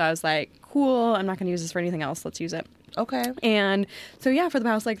HSA, so I was like, cool, I'm not going to use this for anything else. Let's use it. Okay. And so, yeah, for the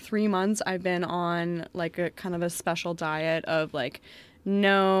past like 3 months, I've been on like a kind of a special diet of like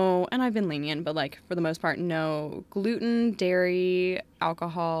no, and I've been lenient, but like for the most part, no gluten, dairy,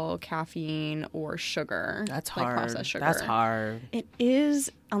 alcohol, caffeine, or sugar. That's like hard. Processed sugar. That's hard. It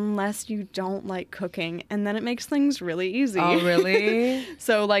is, unless you don't like cooking, and then it makes things really easy. Oh, really?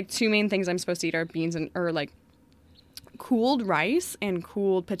 So like 2 main things I'm supposed to eat are beans or like cooled rice and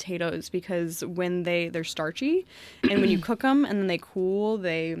cooled potatoes, because when they're starchy, and when you cook them and then they cool,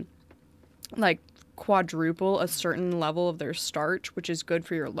 they like quadruple a certain level of their starch, which is good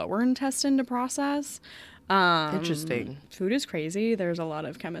for your lower intestine to process. Interesting. Food is crazy. There's a lot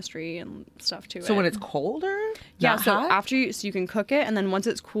of chemistry and stuff to it. So when it's colder? Yeah, Not so hot? you can cook it, and then once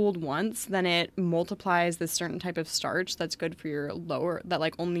it's cooled once, then it multiplies this certain type of starch that's good for your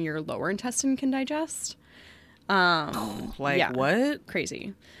that only your lower intestine can digest. What?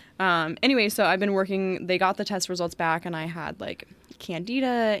 Crazy. Anyway, so I've been working, they got the test results back, and I had like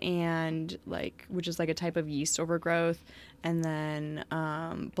candida and which is like a type of yeast overgrowth, and then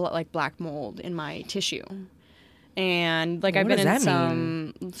black mold in my tissue. And like I've been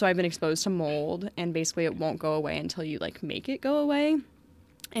in so I've been exposed to mold, and basically it won't go away until you like make it go away.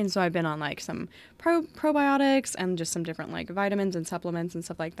 And so I've been on like some probiotics and just some different like vitamins and supplements and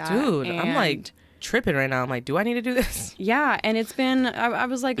stuff like that. Dude, and I'm like tripping right now. I'm like, do I need to do this? Yeah, and it's been, I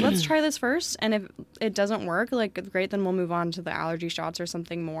was like, let's try this first, and if it doesn't work, like, great, then we'll move on to the allergy shots or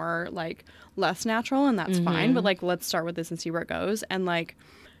something more, like, less natural, and that's fine, but, like, let's start with this and see where it goes, and, like,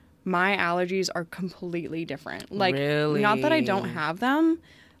 my allergies are completely different. Like, really? Not that I don't have them,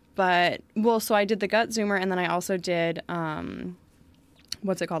 but, well, so I did the gut zoomer, and then I also did,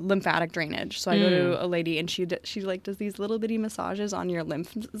 what's it called? Lymphatic drainage. So I go to a lady, and she like does these little bitty massages on your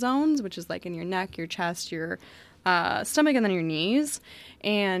lymph zones, which is like in your neck, your chest, your stomach, and then your knees.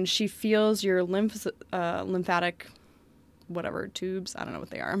 And she feels your lymphatic whatever tubes, I don't know what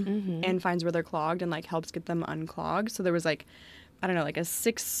they are, and finds where they're clogged and like helps get them unclogged. So there was like, I don't know, like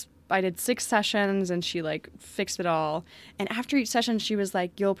I did 6 sessions and she like fixed it all. And after each session, she was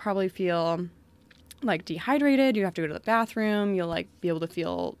like, you'll probably feel like dehydrated. You have to go to the bathroom. You'll like be able to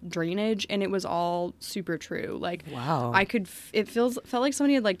feel drainage. And it was all super true. Like, wow. It felt like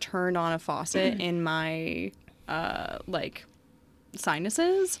somebody had like turned on a faucet in my, like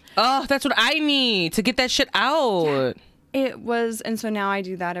sinuses. Oh, that's what I need to get that shit out. Yeah. It was. And so now I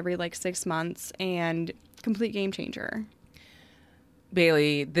do that every like 6 months and complete game changer.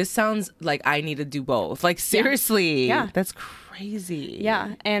 Bailey, this sounds like I need to do both. Like, seriously. Yeah. That's crazy.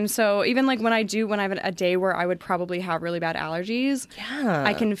 Yeah. And so even like when I have a day where I would probably have really bad allergies,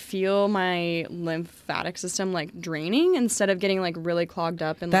 I can feel my lymphatic system like draining instead of getting like really clogged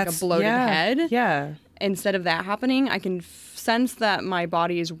up and like a bloated head. Yeah. Instead of that happening, I can sense that my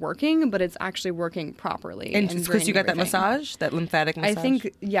body is working, but it's actually working properly. And it's because you got everything. that massage, that lymphatic massage? I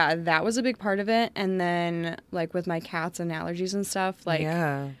think, yeah, that was a big part of it. And then, like, with my cats and allergies and stuff, like,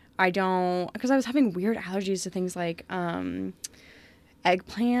 I don't, because I was having weird allergies to things like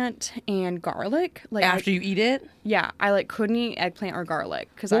eggplant and garlic. Like after you eat it? Yeah, I, like, couldn't eat eggplant or garlic.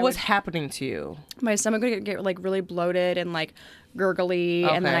 What was happening to you? My stomach would get, like, really bloated and, like, gurgly,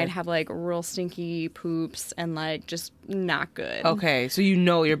 and then I'd have like real stinky poops and like just not good. Okay, so you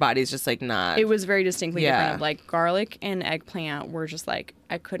know your body's just like not. It was very distinctly different. Like garlic and eggplant were just like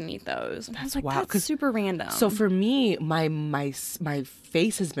I couldn't eat those. And I was like, wow, that's super random. So for me, my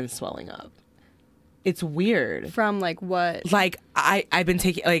face has been swelling up. It's weird. From like what? Like I've been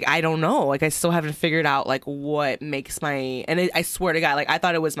taking, like, I don't know, like I still haven't figured out like what makes my, and I swear to God, like I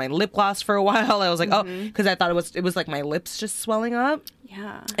thought it was my lip gloss for a while. I was like, oh, because I thought it was like my lips just swelling up.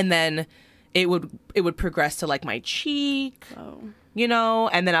 Yeah. And then it would progress to like my cheek. Oh. You know,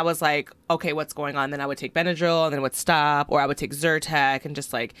 and then I was like, okay, what's going on? Then I would take Benadryl and then it would stop, or I would take Zyrtec and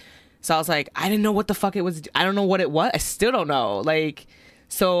just like, so I was like, I didn't know what the fuck it was. I don't know what it was. I still don't know. Like,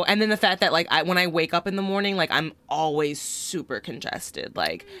 so, and then the fact that like when I wake up in the morning, like I'm always super congested.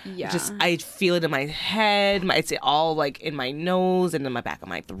 Like, just I feel it in my head. It's all like in my nose and in my back of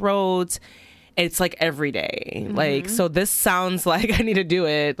my throat. It's like every day. Like, so this sounds like I need to do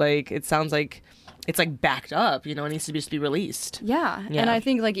it. Like, it sounds like it's like backed up, you know, it needs to just be released. Yeah. And I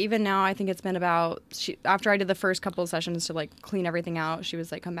think like even now, I think it's been about, after I did the first couple of sessions to like clean everything out, she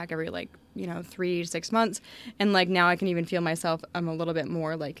was like, come back every like, 3 to 6 months. And like now I can even feel myself, I'm a little bit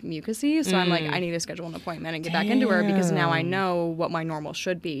more like mucusy. So I'm like, I need to schedule an appointment and get back into her because now I know what my normal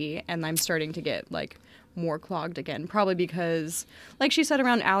should be. And I'm starting to get like more clogged again, probably because like she said,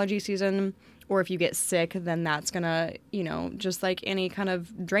 around allergy season, or if you get sick, then that's going to, just like any kind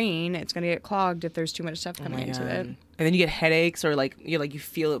of drain, it's going to get clogged if there's too much stuff coming into it. And then you get headaches or like you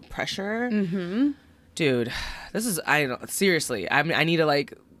feel pressure. Mm-hmm. Dude, this is, I don't know, seriously, I mean, I need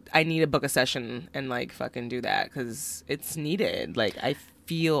to book a session and like fucking do that because it's needed. Like I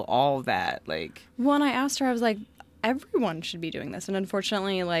feel all that. Like, well, and I asked her, I was like, everyone should be doing this, and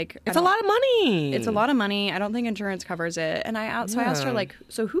unfortunately, like, it's a lot of money. It's a lot of money. I don't think insurance covers it. And I asked her, like,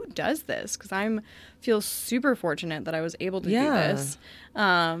 so who does this? Because I feel super fortunate that I was able to do this.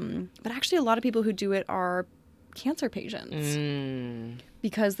 But actually, a lot of people who do it are cancer patients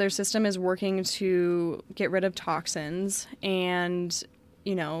because their system is working to get rid of toxins, and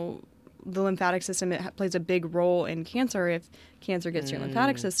the lymphatic system, it plays a big role in cancer. If cancer gets to your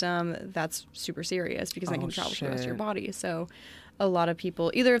lymphatic system, that's super serious because it can travel to the rest of your body. So a lot of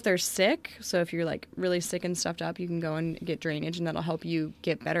people, either if they're sick, so if you're like really sick and stuffed up, you can go and get drainage and that'll help you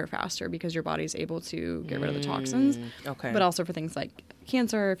get better faster because your body's able to get rid of the toxins. Okay. But also for things like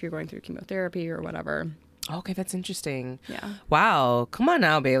cancer, if you're going through chemotherapy or whatever. Okay, that's interesting. Yeah. Wow. Come on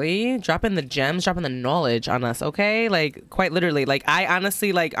now, Bailey. Dropping the gems, dropping the knowledge on us, okay? Like, quite literally. Like, I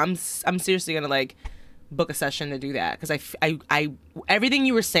honestly, like, I'm seriously gonna, like, book a session to do that. Because I everything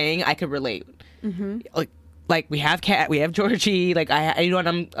you were saying, I could relate. Mm-hmm. Like, we have Georgie. Like,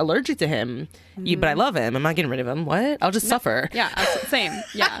 I'm allergic to him. Mm-hmm. But I love him. I'm not getting rid of him. What? I'll just suffer. Yeah, same.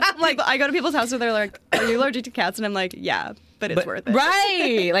 Yeah. Like, I go to people's houses, they're like, are you allergic to cats? And I'm like, yeah. But it's worth it.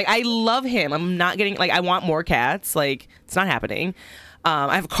 Right. Like, I love him. I'm not getting, like, I want more cats. Like, it's not happening.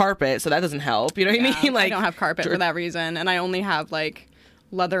 I have carpet, so that doesn't help. You know what I mean? Like, I don't have carpet for that reason. And I only have, like,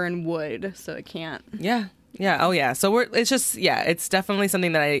 leather and wood, so it can't. Yeah. Yeah. Oh, yeah. So it's just, it's definitely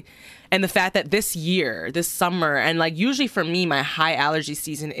something that and the fact that this summer, and, like, usually for me, my high allergy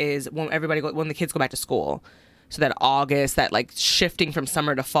season is when when the kids go back to school. So that August, that, like, shifting from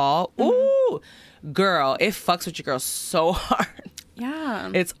summer to fall. Mm-hmm. Ooh. Girl, it fucks with your girl so hard. Yeah.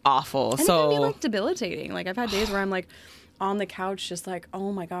 It's awful. And it can be like debilitating. Like I've had days where I'm like, on the couch just like,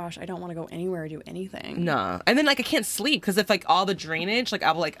 oh my gosh, I don't want to go anywhere or do anything. No. And then like I can't sleep because if like all the drainage, like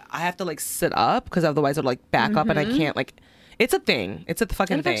I have to like sit up because otherwise it'll like back up and I can't like, it's a thing. It's a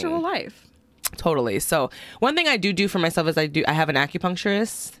fucking It affects thing. your whole life. Totally. So one thing I do for myself is I have an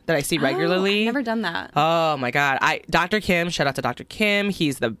acupuncturist that I see regularly. I've never done that. Oh my God. Dr. Kim, shout out to Dr. Kim.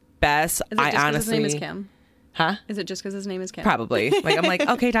 He's the best. Is it just 'cause honestly, his name is Kim? Huh? Is it just because his name is Kim? Probably. Like I'm like,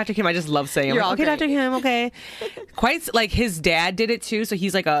 okay, Dr. Kim. I just love saying it. You're Like, all okay, great. Dr. Kim. Okay. Quite like his dad did it too. So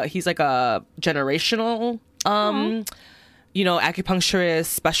he's like a generational you know, acupuncturist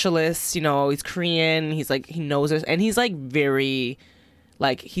specialist. You know, he's Korean. He's like he knows it, and he's like very.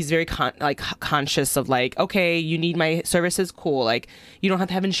 Like he's very conscious of like, okay, you need my services, cool. Like you don't have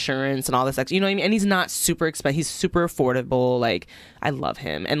to have insurance and all this, you know what I mean? And he's not super expensive. He's super affordable. Like I love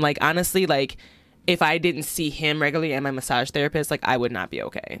him. And like honestly, like if I didn't see him regularly and my massage therapist, like I would not be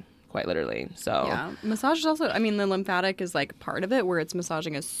okay. Quite literally. So Yeah, massage is also. I mean, the lymphatic is like part of it, where it's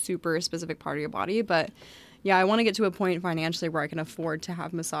massaging a super specific part of your body. But yeah, I want to get to a point financially where I can afford to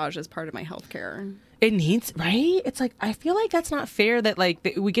have massage as part of my healthcare. it needs, right? It's like I feel like that's not fair that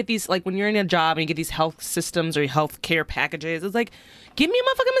like we get these, like when you're in a job and you get these health systems or health care packages, it's like give me a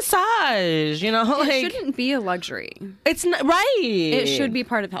motherfucking massage, you know? Like It shouldn't be a luxury. it's not right. It should be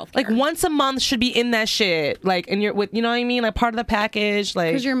part of healthcare. like once a month should be in that shit. Like and you're with, you know what I mean? Like part of the package.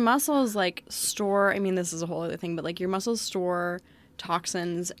 Like because your muscles like store. I mean, this is a whole other thing, but like your muscles store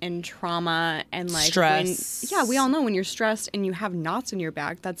toxins and trauma and like stress. Yeah, we all know when you're stressed and you have knots in your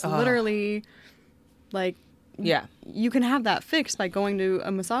back, that's literally like Yeah. you can have that fixed by going to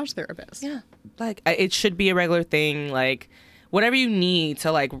a massage therapist. Yeah. Like it should be a regular thing. Like whatever you need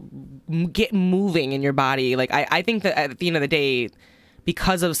to like get moving in your body. Like I think that at the end of the day,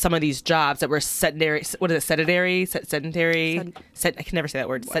 because of some of these jobs that were sedentary, what is it, sedentary, I can never say that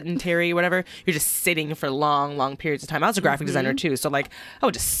word, sedentary, whatever. You're just sitting for long periods of time. I was a graphic designer too, so like I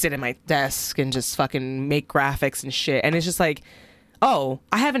would just sit at my desk and just fucking make graphics and shit. And it's just like, oh,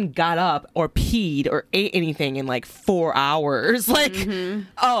 I haven't got up or peed or ate anything in like 4 hours. Like,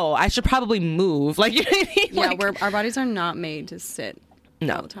 oh, I should probably move. Like, you know what I mean? Yeah, Like, our bodies are not made to sit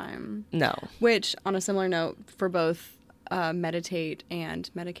No. all the time. no. Which, on a similar note, for both meditate and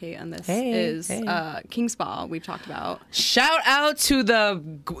medicate on this is King Spa we've talked about. Shout out to the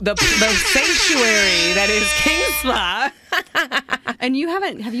sanctuary that is King Spa. And you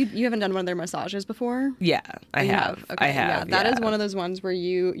haven't done one of their massages before? Yeah, I You have. Okay, I have. Yeah, that is yeah. one of those ones where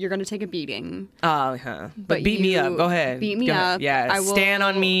you're going to take a beating. Oh, huh. But But beat me you up. Go ahead. beat me Go ahead. up. Yeah. I will- Stand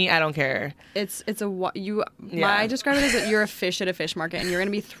on me. I don't care. I describe it as that you're a fish at a fish market and you're going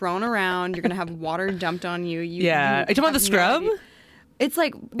to be thrown around. You're going to have water dumped on you. Yeah. Are you talking about the scrub? It's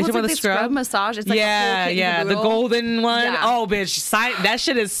like talking about like the the scrub? scrub massage. It's like a yeah, whole kit and yeah, the caboodle. golden one. Yeah. Oh, bitch, that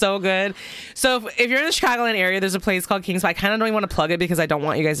shit is so good. So if you're in the Chicagoland area, there's a place called King's. I kind of don't even want to plug it because I don't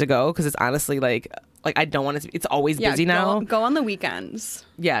want you guys to go because it's honestly like I don't want it. It's always busy now. Go on the weekends.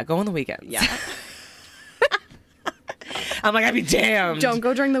 Yeah, go on the weekends. Yeah. I'm like, I'd be damned. Don't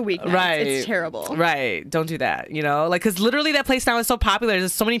go during the weekends. Right. It's terrible. Right. Don't do that. You know, like, because literally that place now is so popular.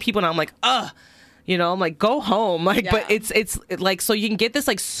 There's so many people, and I'm like, ugh. You know, I'm like, go home. Like, Yeah. but it's like, so you can get this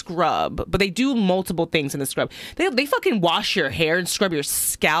like scrub, but they do multiple things in the scrub. They fucking wash your hair and scrub your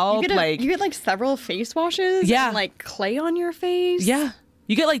scalp. You get like several face washes. Yeah. And like clay on your face. Yeah.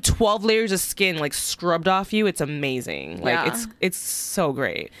 You get like 12 layers of skin like scrubbed off you. It's amazing. Like Yeah. it's so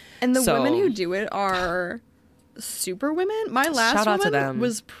great. And the So- women who do it are super women. My last Shout out to woman them.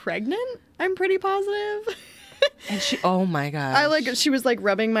 was pregnant. I'm pretty positive. And oh my god. She was like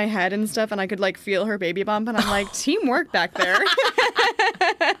rubbing my head and stuff, and I could like feel her baby bump, and I'm like, teamwork back there.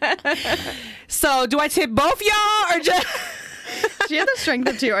 So do I tip both y'all or just She had the strength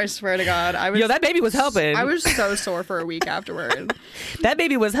of two. I swear to God, Yo, that baby was helping. I was so sore for a week afterward. That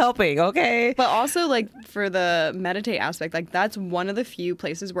baby was helping, okay? But also, like, for the meditate aspect, like, that's one of the few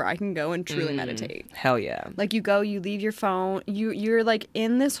places where I can go and truly meditate. Hell yeah. Like, you go, you leave your phone, you're, like,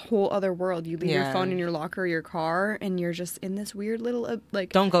 in this whole other world. You leave your Yeah. phone in your locker or your car, and you're just in this weird little,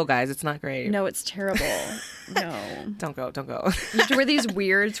 like... Don't go, guys. It's not great. No, it's terrible. No. Don't go. You have to wear these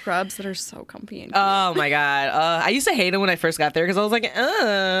weird scrubs that are so comfy and cute. Oh my god. I used to hate it when I first got there because I was like,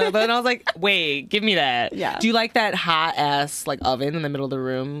 but then I was like, wait, give me that. Yeah. Do you like that hot ass like oven in the middle of the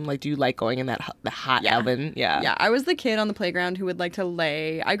room? Like, do you like going in that the hot oven? Yeah. Yeah, I was the kid on the playground who would like to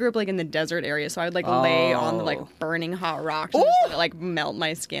lay. I grew up like in the desert area, so I would like lay on the like burning hot rocks and just let it like melt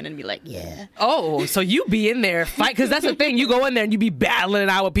my skin and be like, yeah. Oh, so you be in there fight because that's the thing. You go in there and you be battling it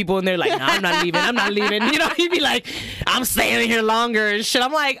out with people in there like, nah, I'm not leaving. I'm not leaving. You know, you be like, I'm staying in here longer and shit.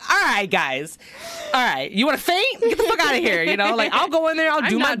 I'm like, all right, guys. All right, you want to faint? Get the fuck out of here. You know, Like, I'll go in there, I'll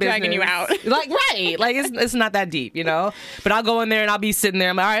do my not business. dragging you out. Like, right. Like, it's not that deep, you know? But I'll go in there and I'll be sitting there.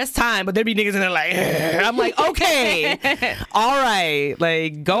 I'm like, all right, it's time. But there be niggas in there like, I'm like, okay. All right.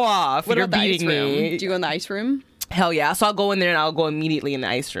 Like, go off. What You're about the ice beating room? me. Do you go in the ice room? Hell yeah. So I'll go in there and I'll go immediately in the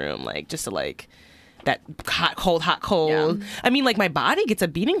ice room. Like, just to like, that hot, cold. Yeah. I mean, like, my body gets a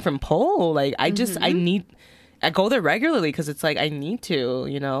beating from pole. Like, I go there regularly because it's like I need to,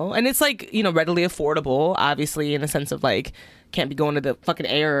 you know? And it's like, you know, readily affordable, obviously, in a sense of like, can't be going to the fucking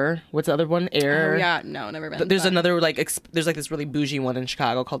Air. What's the other one? Air. Oh, yeah. No, never been. There's another, like, there's like this really bougie one in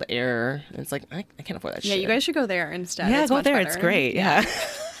Chicago called Air. And it's like, I can't afford that shit. Yeah, you guys should go there instead. Yeah, it's go much there. better. It's great. Yeah.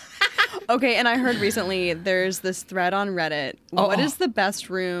 Okay, and I heard recently there's this thread on Reddit. What is the best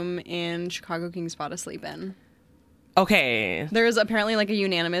room in Chicago King Spa to sleep in? Okay. There's apparently like a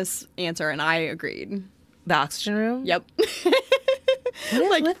unanimous answer, and I agreed. The oxygen room? Yep. What is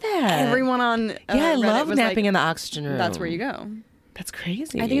like with that? everyone on Yeah, I Reddit love was napping like, in the oxygen room. That's where you go. That's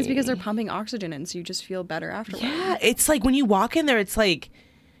crazy. I think it's because they're pumping oxygen in, so you just feel better afterwards. Yeah, it's like when you walk in there, it's like,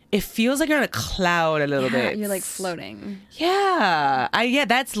 it feels like you're in a cloud a little bit. You're like floating. Yeah.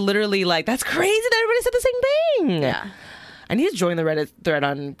 That's literally like, that's crazy that everybody said the same thing. Yeah. I need to join the Reddit thread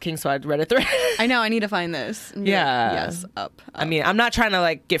on King Swad Reddit thread. I know, I need to find this. Yeah. Yes, up. I mean, I'm not trying to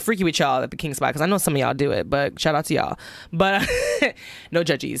like get freaky with y'all at the King Spot because I know some of y'all do it, but shout out to y'all. But no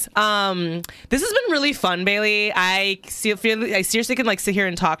judgies. This has been really fun, Bailey. I seriously can like sit here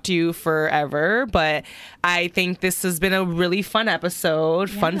and talk to you forever, but I think this has been a really fun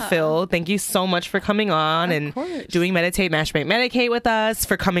episode, fun-filled. Thank you so much for coming on and doing Meditate, Masturbate, Medicate with us,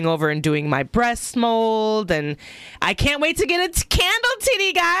 for coming over and doing my breast mold. And I can't wait to get a candle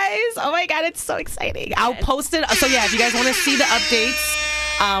titty, guys. Oh my God, it's so exciting. I'll post it. So yeah, if you guys want to see the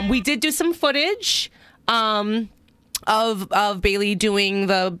updates, we did do some footage of Bailey doing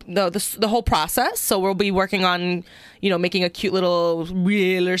the whole process. So we'll be working on, you know, making a cute little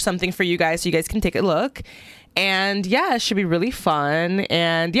reel or something for you guys so you guys can take a look. And yeah, it should be really fun.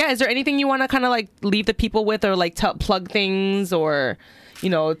 And yeah, is there anything you want to kind of like leave the people with, or like plug things, or, you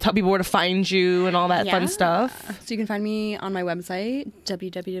know, tell people where to find you and all that fun stuff? So you can find me on my website,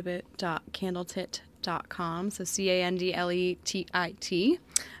 www.candletit.com. So CANDLETIT.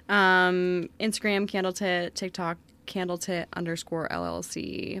 Instagram, Candletit. TikTok, Candletit _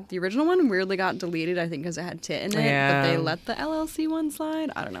 LLC. The original one weirdly got deleted, I think, because it had tit in it. Yeah. But they let the LLC one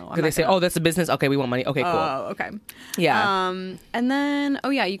slide. I don't know. Because they say, oh, that's a business. Okay, we want money. Okay, cool. Oh, okay. Yeah. And then,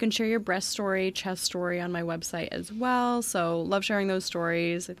 you can share your breast story, chest story on my website as well. So love sharing those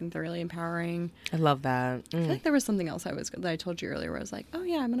stories. I think they're really empowering. I love that. I feel like there was something else that I told you earlier where I was like, oh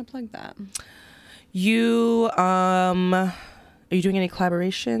yeah, I'm going to plug that. Are you doing any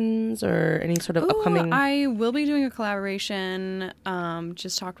collaborations or any sort of upcoming? I will be doing a collaboration.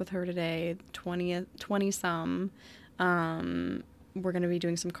 Just talked with her today, 20-some. We're going to be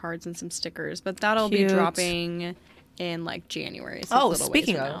doing some cards and some stickers, but that'll be dropping in like January. So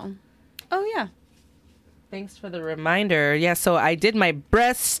speaking of. now. Oh, yeah. Thanks for the reminder. Yeah, so I did my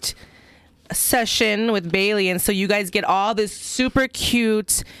breast session with Bailey, and so you guys get all this super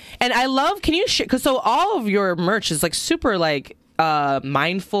cute, and I love, can you share, because so all of your merch is like super like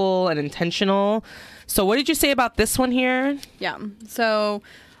mindful and intentional. So what did you say about this one here? Yeah, so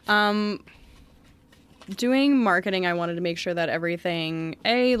doing marketing, I wanted to make sure that everything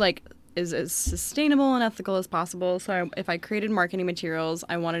is as sustainable and ethical as possible. So if I created marketing materials,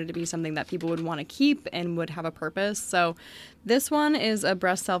 I wanted it to be something that people would want to keep and would have a purpose. So this one is a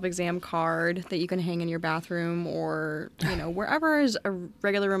breast self-exam card that you can hang in your bathroom or, wherever is a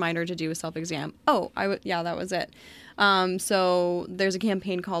regular reminder to do a self-exam. That was it. So there's a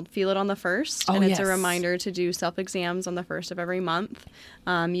campaign called Feel It on the 1st, and it's a reminder to do self-exams on the 1st of every month.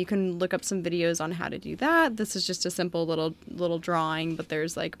 You can look up some videos on how to do that. This is just a simple little drawing, but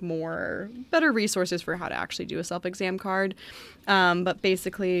there's like better resources for how to actually do a self-exam card. But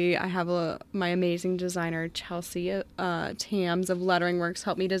basically, I have my amazing designer, Chelsea Tams of Lettering Works,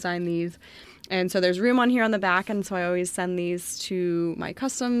 helped me design these. And so there's room on here on the back, and so I always send these to my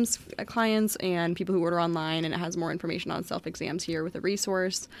customs clients and people who order online, and it has more information on self-exams here with a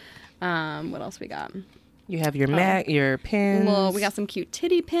resource. What else we got? You have your your pins. Well, we got some cute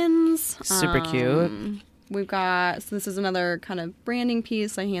titty pins. Super cute. We've got, so this is another kind of branding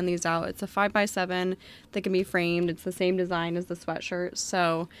piece. I hand these out. It's a 5x7 that can be framed. It's the same design as the sweatshirt.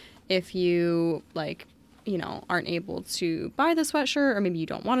 So if you aren't able to buy the sweatshirt, or maybe you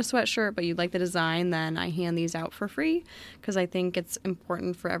don't want a sweatshirt, but you'd like the design, then I hand these out for free, because I think it's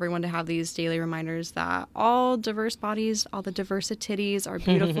important for everyone to have these daily reminders that all diverse bodies, all the diversities are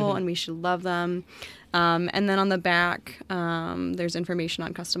beautiful and we should love them. And then on the back, there's information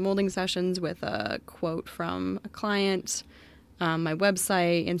on custom molding sessions with a quote from a client. my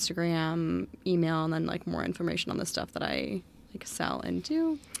website, Instagram, email, and then like more information on the stuff that I like sell and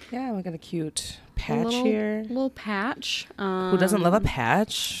do. Yeah, we got a cute patch here. Little patch. Who doesn't love a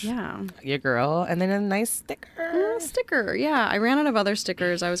patch? Yeah. Your girl. And then a nice sticker. Sticker. Yeah. I ran out of other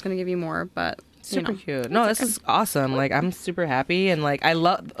stickers. I was going to give you more, but super cute. No, this is awesome. Like, I'm super happy. And like, I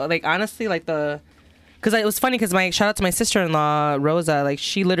love, like, honestly, like because it was funny because shout out to my sister-in-law, Rosa, like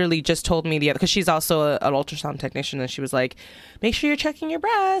she literally just told me because she's also an ultrasound technician, and she was like, make sure you're checking your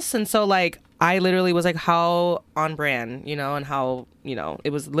breasts. And so like, I literally was like, how on brand, and how, it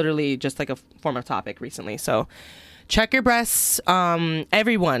was literally just like a form of topic recently. So check your breasts,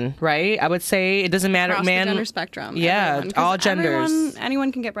 everyone, right? I would say it doesn't matter, across man. the gender spectrum. Yeah, everyone. all genders.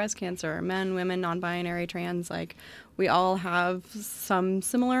 Anyone can get breast cancer. Men, women, non-binary, trans. Like, we all have some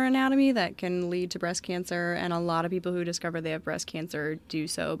similar anatomy that can lead to breast cancer, and a lot of people who discover they have breast cancer do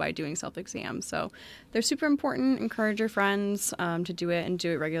so by doing self-exams. So they're super important. Encourage your friends to do it, and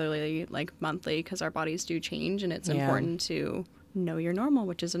do it regularly, like monthly, because our bodies do change, and it's important to know you're normal,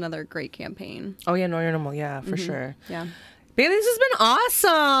 which is another great campaign. Oh yeah, know you're normal. Yeah, for sure. Yeah. Bailey, this has been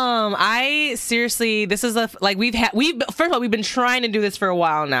awesome. I seriously, this is first of all, we've been trying to do this for a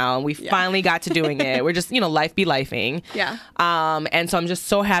while now, and we finally got to doing it. We're just, life be lifing. Yeah. And so I'm just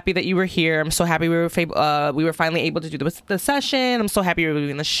so happy that you were here. I'm so happy we were finally able to do the session. I'm so happy we were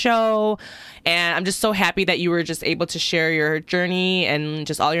doing the show, and I'm just so happy that you were just able to share your journey and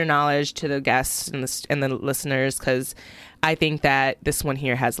just all your knowledge to the guests and the listeners, because I think that this one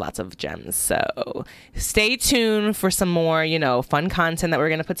here has lots of gems. So stay tuned for some more, fun content that we're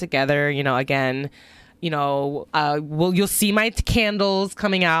going to put together. Again, you'll see my candles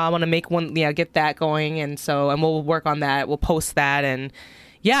coming out. I want to make one, get that going. And we'll work on that. We'll post that. And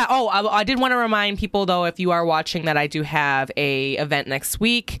yeah. Oh, I did want to remind people though, if you are watching, that I do have a event next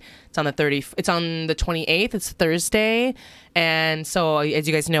week. It's on the 28th. It's Thursday. And so, as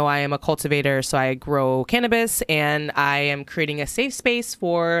you guys know, I am a cultivator, so I grow cannabis, and I am creating a safe space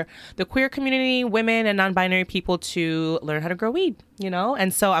for the queer community, women, and non-binary people to learn how to grow weed,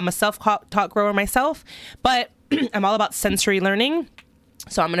 And so I'm a self-taught grower myself, but I'm all about sensory learning.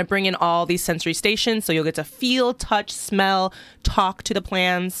 So I'm going to bring in all these sensory stations, so you'll get to feel, touch, smell, talk to the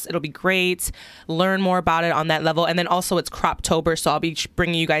plants. It'll be great. Learn more about it on that level. And then also it's Croptober, so I'll be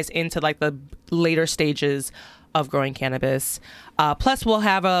bringing you guys into like the later stages of growing cannabis. Plus we'll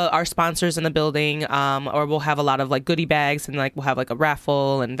have our sponsors in the building, or we'll have a lot of like goodie bags, and like we'll have like a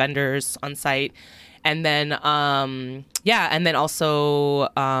raffle and vendors on site. And then, and then also,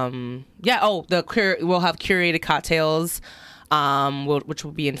 we'll have curated cocktails, which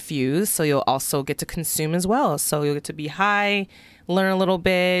will be infused, so you'll also get to consume as well. So you'll get to be high, learn a little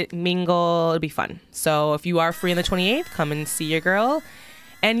bit, mingle. It'll be fun. So if you are free on the 28th, come and see your girl.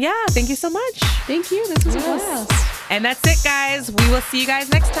 And yeah, thank you so much. Thank you. This was a blast. And that's it, guys. We will see you guys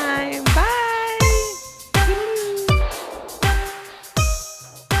next time. Bye.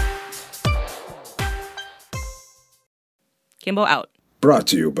 Kimbo out. Brought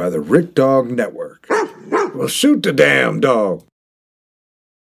to you by the Rick Dog Network. Well, shoot the damn dog.